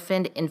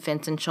orphaned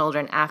infants and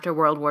children after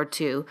World War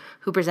II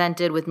who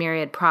presented with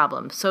myriad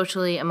problems,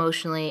 socially,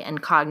 emotionally,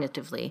 and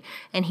cognitively,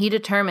 and he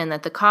determined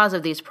that the cause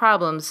of these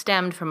problems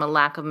stemmed from a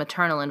lack of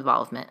maternal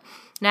involvement.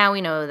 Now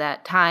we know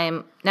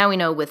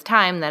with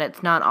time that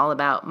it's not all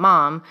about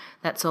mom,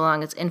 that so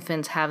long as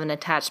infants have an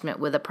attachment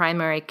with a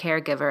primary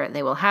caregiver,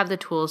 they will have the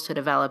tools to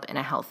develop in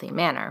a healthy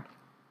manner.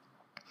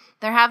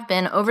 There have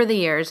been, over the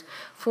years,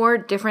 4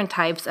 different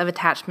types of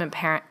attachment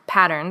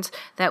patterns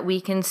that we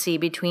can see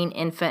between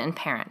infant and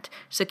parent: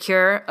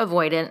 secure,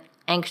 avoidant,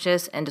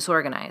 anxious, and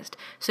disorganized.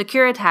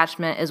 Secure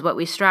attachment is what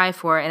we strive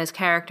for and is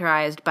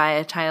characterized by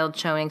a child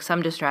showing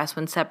some distress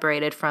when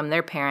separated from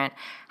their parent,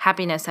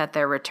 happiness at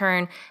their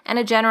return, and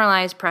a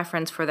generalized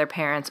preference for their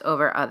parents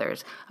over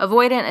others.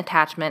 Avoidant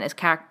attachment is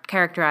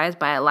characterized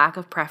by a lack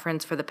of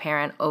preference for the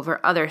parent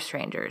over other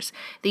strangers.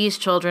 These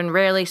children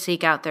rarely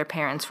seek out their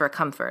parents for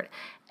comfort.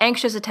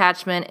 Anxious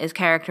attachment is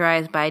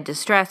characterized by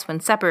distress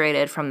when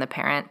separated from the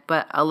parent,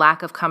 but a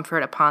lack of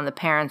comfort upon the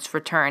parent's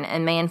return,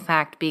 and may in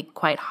fact be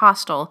quite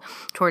hostile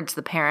towards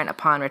the parent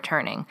upon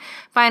returning.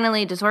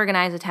 Finally,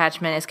 disorganized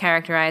attachment is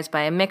characterized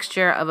by a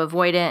mixture of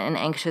avoidant and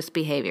anxious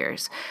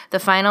behaviors. The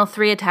final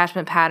 3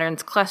 attachment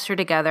patterns cluster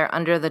together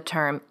under the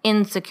term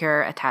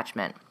insecure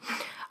attachment.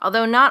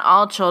 Although not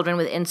all children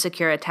with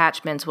insecure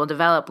attachments will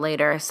develop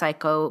later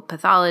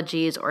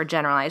psychopathologies or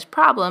generalized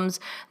problems,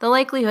 the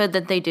likelihood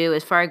that they do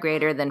is far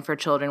greater than for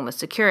children with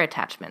secure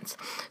attachments.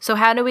 So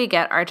how do we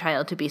get our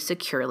child to be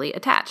securely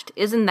attached?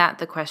 Isn't that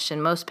the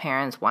question most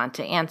parents want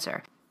to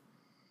answer?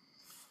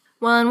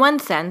 Well, in one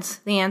sense,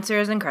 the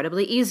answer is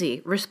incredibly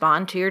easy.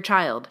 Respond to your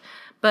child.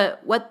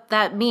 But what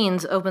that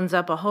means opens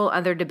up a whole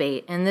other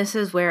debate, and this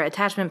is where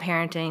attachment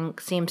parenting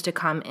seems to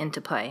come into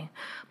play.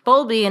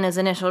 Bowlby, in his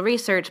initial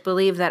research,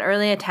 believed that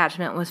early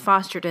attachment was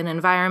fostered in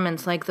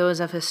environments like those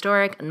of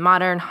historic and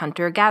modern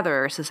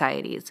hunter-gatherer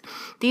societies.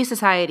 These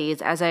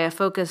societies, as I have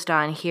focused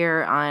on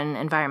here on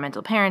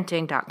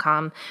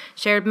environmentalparenting.com,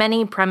 shared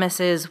many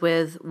premises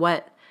with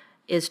what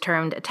is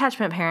termed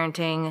attachment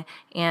parenting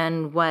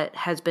and what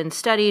has been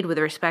studied with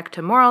respect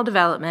to moral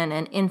development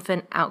and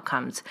infant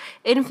outcomes.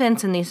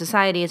 Infants in these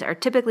societies are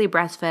typically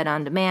breastfed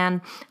on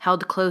demand,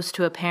 held close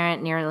to a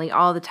parent nearly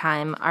all the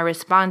time, are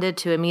responded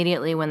to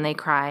immediately when they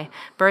cry.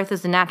 Birth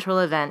is a natural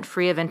event,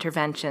 free of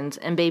interventions,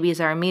 and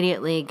babies are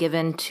immediately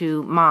given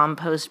to mom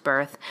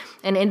post-birth,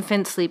 and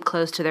infants sleep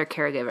close to their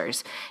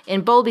caregivers.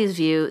 In Bowlby's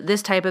view,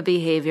 this type of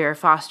behavior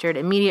fostered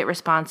immediate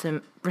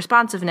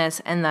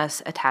responsiveness and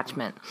thus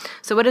attachment.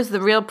 So what is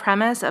the real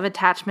premise of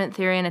attachment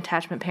theory and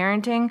attachment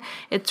parenting?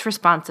 It's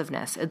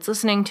responsiveness. It's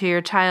listening to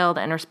your child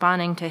and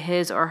responding to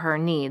his or her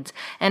needs.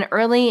 And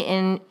early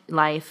in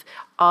life,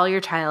 all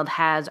your child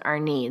has are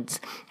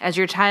needs. As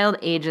your child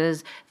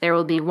ages, there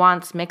will be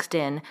wants mixed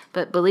in,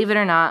 but believe it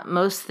or not,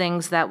 most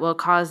things that will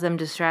cause them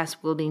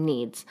distress will be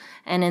needs.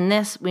 And in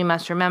this, we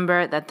must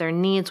remember that their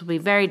needs will be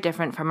very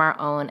different from our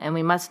own, and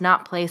we must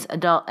not place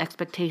adult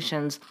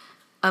expectations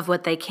of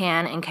what they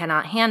can and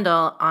cannot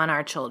handle on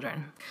our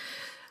children.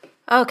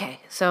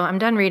 Okay, so I'm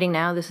done reading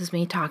now. This is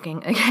me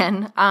talking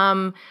again.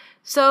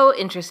 So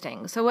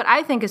interesting. So what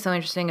I think is so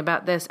interesting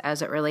about this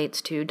as it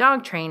relates to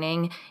dog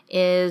training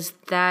is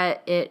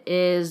that it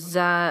is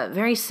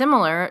very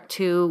similar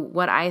to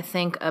what I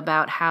think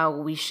about how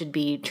we should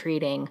be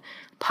treating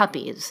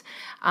puppies.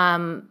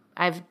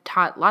 I've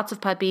taught lots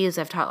of puppies.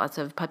 I've taught lots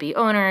of puppy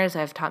owners.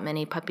 I've taught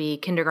many puppy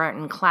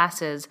kindergarten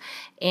classes.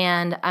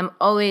 And I'm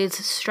always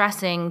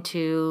stressing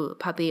to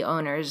puppy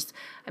owners,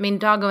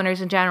 dog owners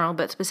in general,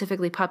 but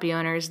specifically puppy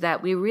owners,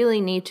 that we really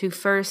need to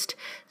first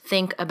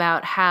think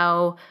about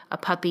how a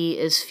puppy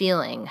is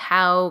feeling,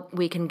 how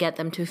we can get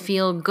them to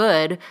feel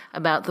good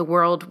about the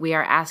world we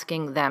are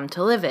asking them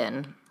to live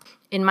in.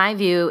 In my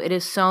view, it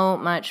is so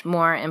much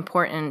more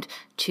important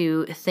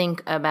to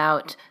think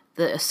about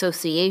the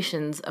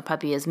associations a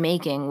puppy is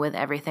making with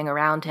everything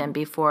around him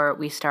before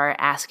we start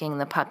asking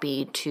the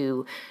puppy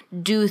to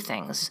do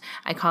things.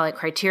 I call it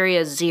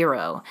criteria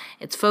 0.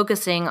 It's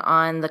focusing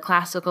on the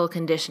classical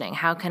conditioning.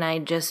 How can I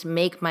just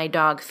make my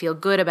dog feel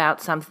good about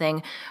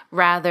something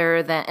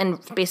rather than, and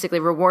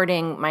basically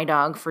rewarding my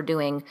dog for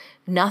doing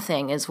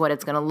nothing is what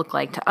it's going to look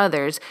like to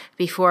others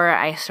before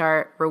I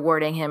start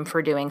rewarding him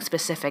for doing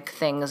specific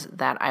things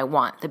that I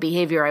want. The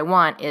behavior I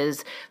want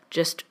is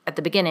just at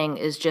the beginning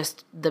is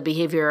just the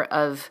behavior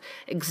of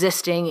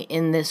existing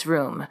in this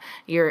room.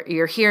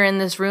 You're here in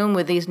this room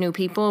with these new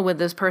people, with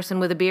this person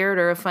with a beard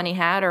or a funny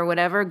hat or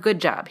whatever. Good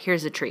job.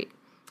 Here's a treat.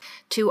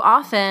 Too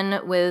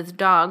often with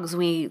dogs,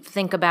 we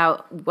think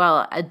about,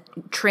 well, a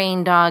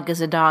trained dog is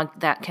a dog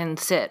that can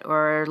sit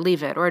or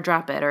leave it or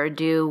drop it or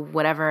do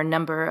whatever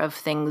number of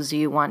things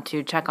you want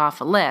to check off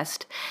a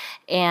list.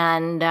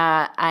 And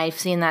I've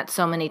seen that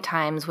so many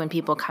times when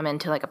people come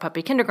into like a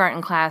puppy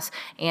kindergarten class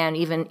and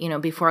even,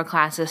 before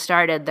classes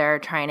started, they're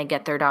trying to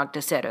get their dog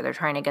to sit or they're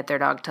trying to get their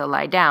dog to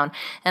lie down.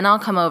 And I'll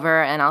come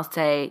over and I'll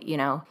say,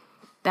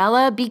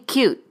 Bella, be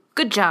cute.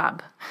 Good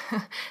job.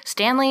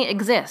 Stanley,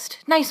 exist.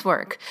 Nice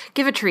work.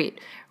 Give a treat,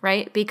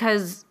 right?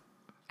 Because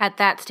at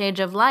that stage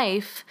of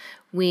life,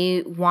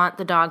 We want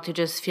the dog to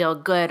just feel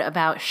good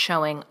about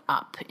showing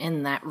up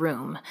in that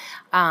room.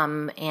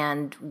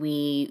 And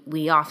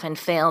we often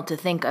fail to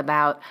think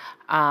about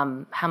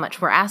how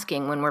much we're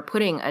asking when we're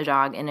putting a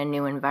dog in a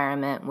new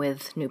environment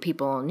with new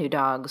people, new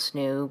dogs,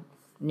 new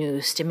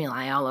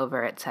stimuli all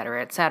over, et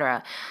cetera, et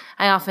cetera.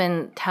 I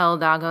often tell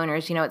dog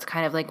owners, it's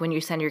kind of like when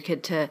you send your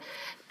kid to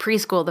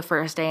preschool the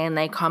first day and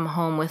they come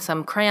home with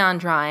some crayon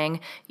drawing.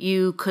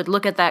 You could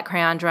look at that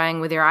crayon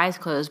drawing with your eyes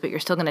closed, but you're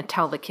still going to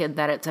tell the kid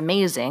that it's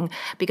amazing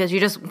because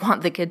you just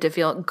want the kid to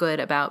feel good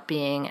about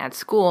being at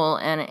school,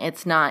 and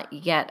it's not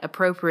yet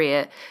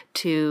appropriate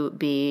to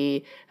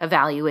be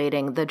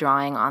evaluating the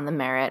drawing on the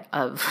merit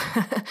of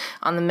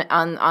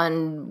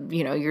on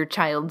your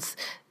child's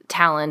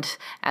talent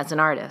as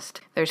an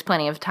artist. There's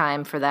plenty of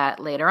time for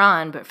that later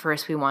on, but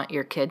first we want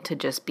your kid to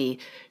just be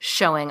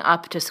showing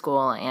up to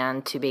school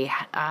and to be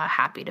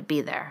happy to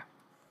be there.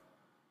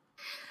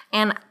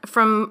 And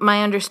from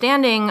my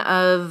understanding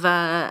of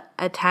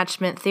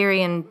attachment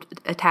theory and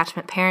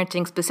attachment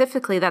parenting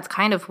specifically, that's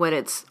kind of what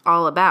it's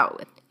all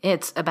about.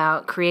 It's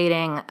about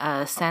creating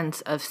a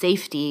sense of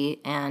safety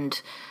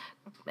and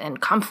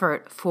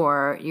comfort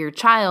for your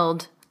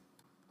child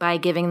by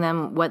giving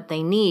them what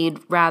they need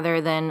rather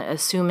than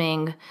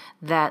assuming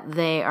that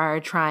they are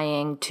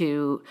trying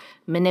to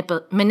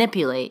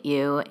manipulate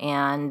you,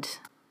 and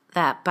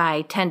that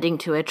by tending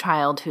to a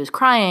child who's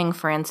crying,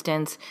 for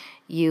instance,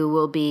 you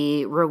will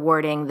be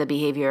rewarding the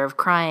behavior of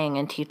crying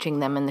and teaching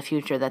them in the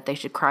future that they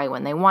should cry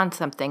when they want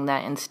something,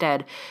 that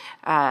instead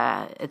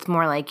it's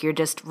more like you're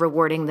just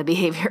rewarding the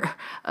behavior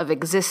of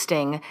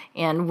existing,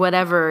 and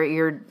whatever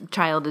your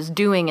child is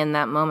doing in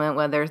that moment,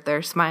 whether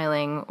they're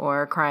smiling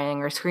or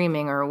crying or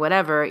screaming or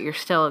whatever, you're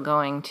still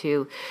going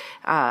to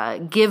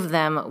give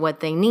them what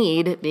they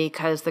need,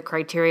 because the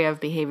criteria of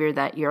behavior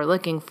that you're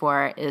looking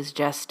for is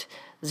just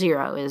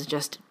zero, is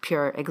just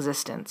pure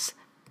existence.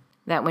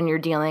 That when you're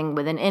dealing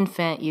with an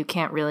infant, you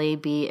can't really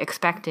be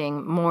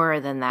expecting more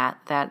than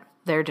that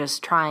they're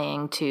just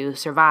trying to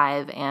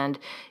survive, and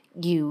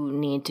you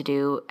need to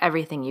do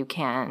everything you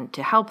can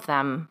to help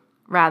them,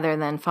 rather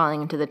than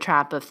falling into the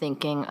trap of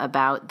thinking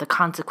about the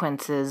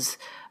consequences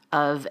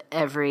of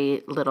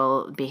every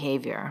little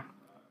behavior.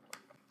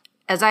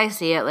 As I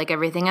see it, like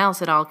everything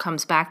else, it all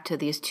comes back to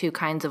these two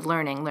kinds of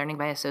learning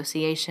by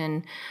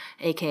association,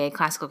 aka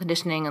classical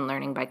conditioning, and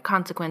learning by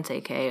consequence,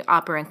 aka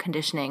operant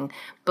conditioning.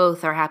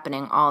 Both are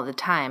happening all the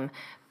time.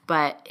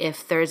 But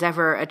if there's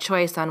ever a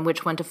choice on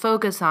which one to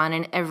focus on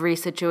in every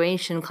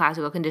situation,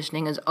 classical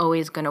conditioning is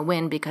always going to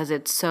win, because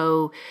it's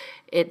so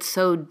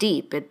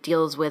deep. It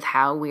deals with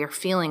how we are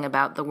feeling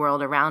about the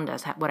world around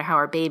us, how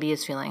our baby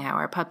is feeling, how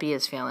our puppy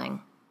is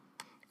feeling.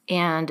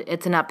 And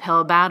it's an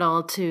uphill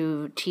battle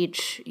to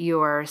teach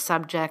your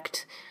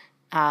subject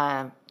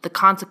the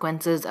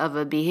consequences of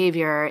a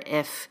behavior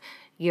if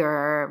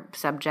your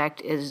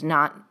subject is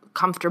not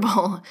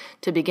comfortable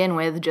to begin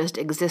with just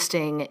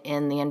existing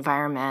in the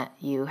environment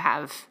you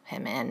have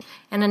him in.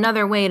 And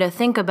another way to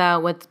think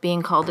about what's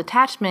being called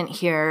attachment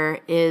here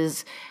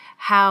is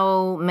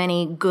how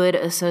many good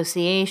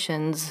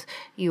associations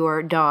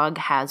your dog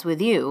has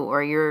with you,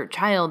 or your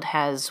child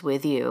has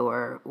with you,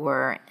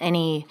 or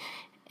any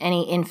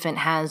infant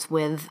has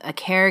with a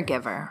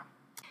caregiver.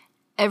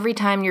 Every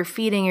time you're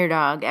feeding your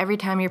dog, every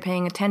time you're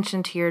paying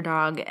attention to your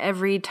dog,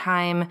 every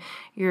time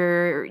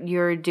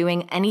you're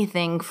doing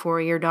anything for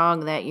your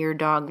dog that your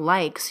dog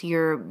likes,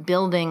 you're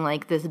building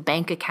like this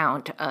bank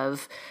account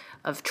of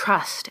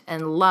trust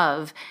and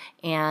love,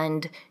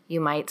 and you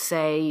might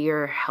say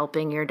you're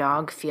helping your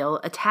dog feel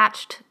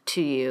attached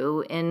to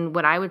you in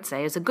what I would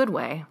say is a good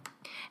way.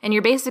 And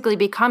you're basically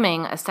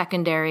becoming a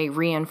secondary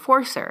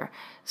reinforcer.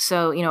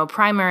 So, a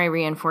primary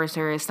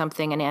reinforcer is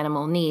something an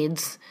animal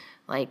needs,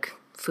 like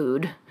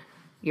food.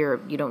 You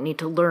don't need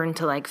to learn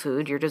to like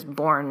food. You're just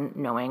born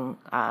knowing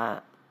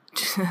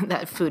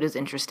that food is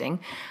interesting.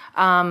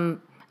 A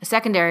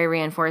secondary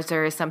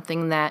reinforcer is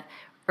something that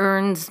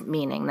earns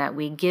meaning, that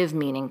we give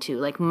meaning to,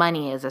 like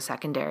money is a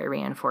secondary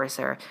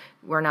reinforcer.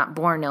 We're not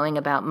born knowing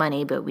about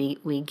money, but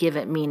we give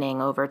it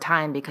meaning over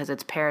time because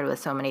it's paired with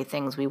so many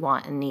things we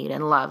want and need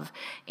and love.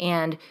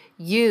 And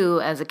you,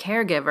 as a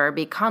caregiver,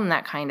 become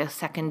that kind of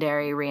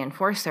secondary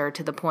reinforcer,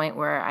 to the point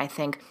where I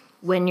think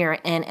when you're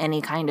in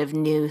any kind of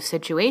new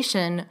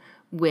situation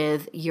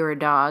with your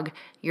dog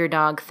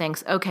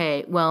thinks,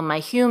 okay, well, my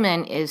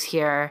human is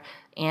here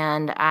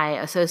and I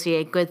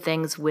associate good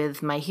things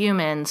with my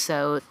human,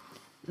 so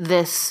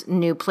this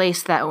new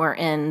place that we're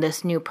in,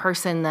 this new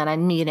person that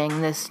I'm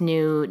meeting, this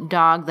new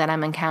dog that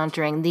I'm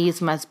encountering,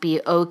 these must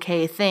be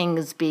okay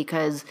things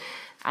because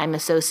I'm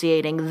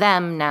associating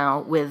them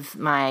now with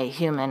my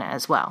human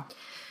as well.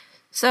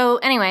 So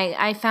anyway,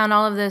 I found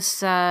all of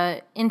this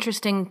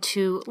interesting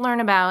to learn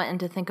about and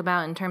to think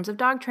about in terms of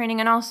dog training,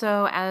 and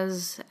also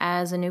as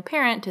a new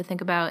parent to think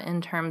about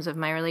in terms of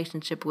my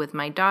relationship with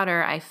my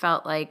daughter. I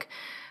felt like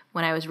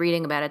when I was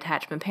reading about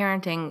attachment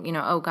parenting,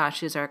 oh gosh,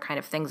 these are kind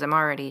of things I'm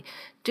already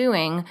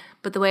doing.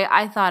 But the way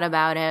I thought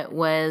about it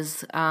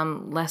was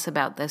less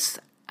about this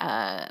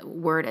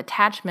word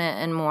attachment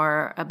and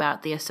more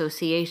about the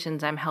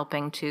associations I'm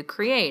helping to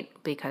create,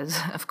 because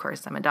of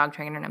course I'm a dog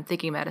trainer and I'm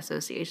thinking about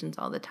associations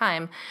all the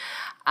time.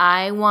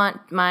 I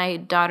want my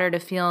daughter to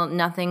feel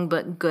nothing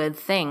but good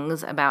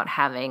things about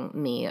having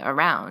me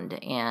around,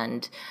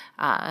 and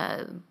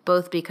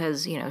both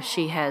because, you know,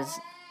 she has,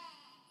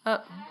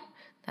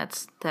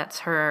 that's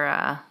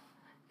her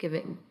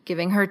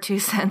giving her 2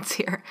 cents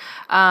here.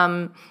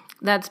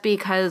 That's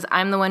because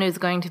I'm the one who's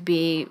going to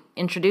be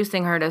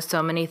introducing her to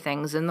so many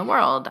things in the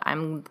world.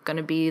 I'm going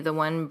to be the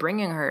one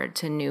bringing her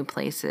to new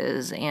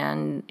places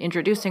and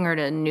introducing her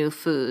to new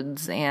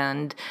foods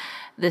and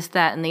this,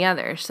 that, and the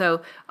other.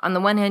 So on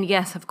the one hand,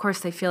 yes, of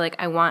course, I feel like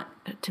I want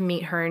to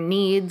meet her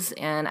needs,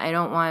 and I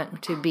don't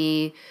want to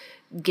be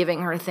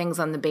giving her things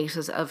on the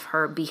basis of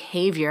her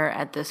behavior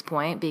at this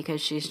point,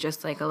 because she's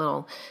just like a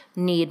little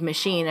need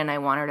machine and I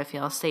want her to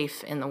feel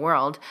safe in the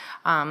world.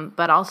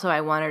 But also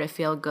I want her to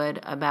feel good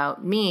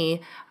about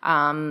me,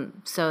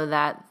 so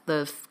that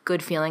the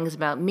good feelings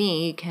about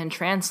me can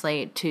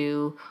translate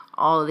to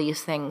all of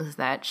these things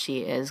that she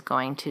is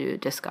going to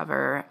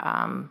discover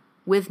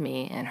with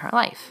me in her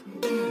life.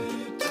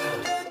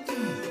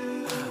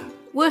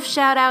 Woof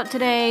shout out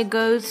today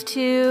goes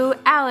to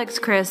Alex,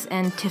 Chris,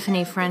 and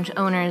Tiffany French,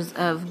 owners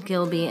of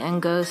Gilby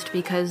and Ghost,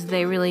 because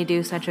they really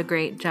do such a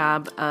great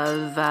job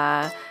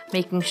of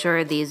making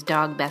sure these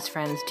dog best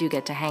friends do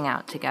get to hang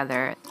out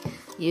together.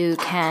 You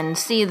can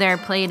see their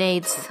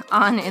playdates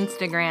on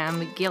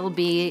Instagram.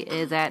 Gilby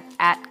is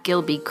at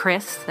Gilby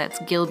Chris, that's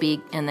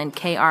Gilby and then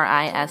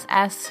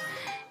Kriss,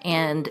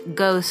 and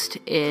Ghost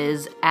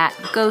is at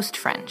Ghost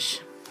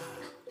French.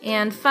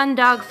 And fun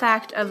dog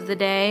fact of the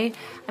day,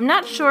 I'm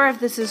not sure if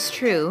this is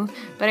true,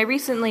 but I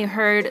recently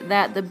heard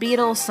that the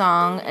Beatles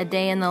song, A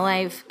Day in the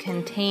Life,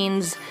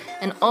 contains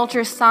an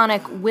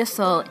ultrasonic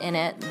whistle in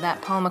it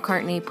that Paul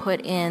McCartney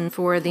put in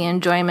for the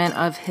enjoyment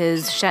of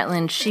his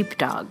Shetland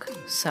sheepdog.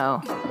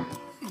 So,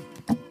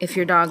 if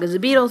your dog is a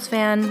Beatles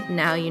fan,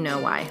 now you know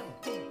why.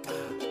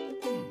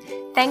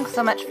 Thanks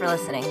so much for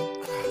listening.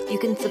 You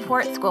can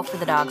support School for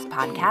the Dogs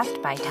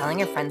podcast by telling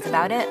your friends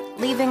about it,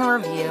 leaving a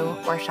review,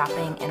 or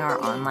shopping in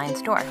our online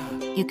store.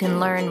 You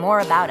can learn more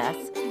about us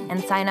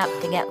and sign up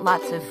to get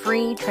lots of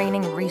free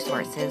training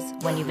resources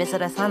when you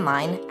visit us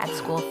online at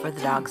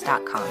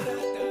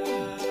schoolforthedogs.com.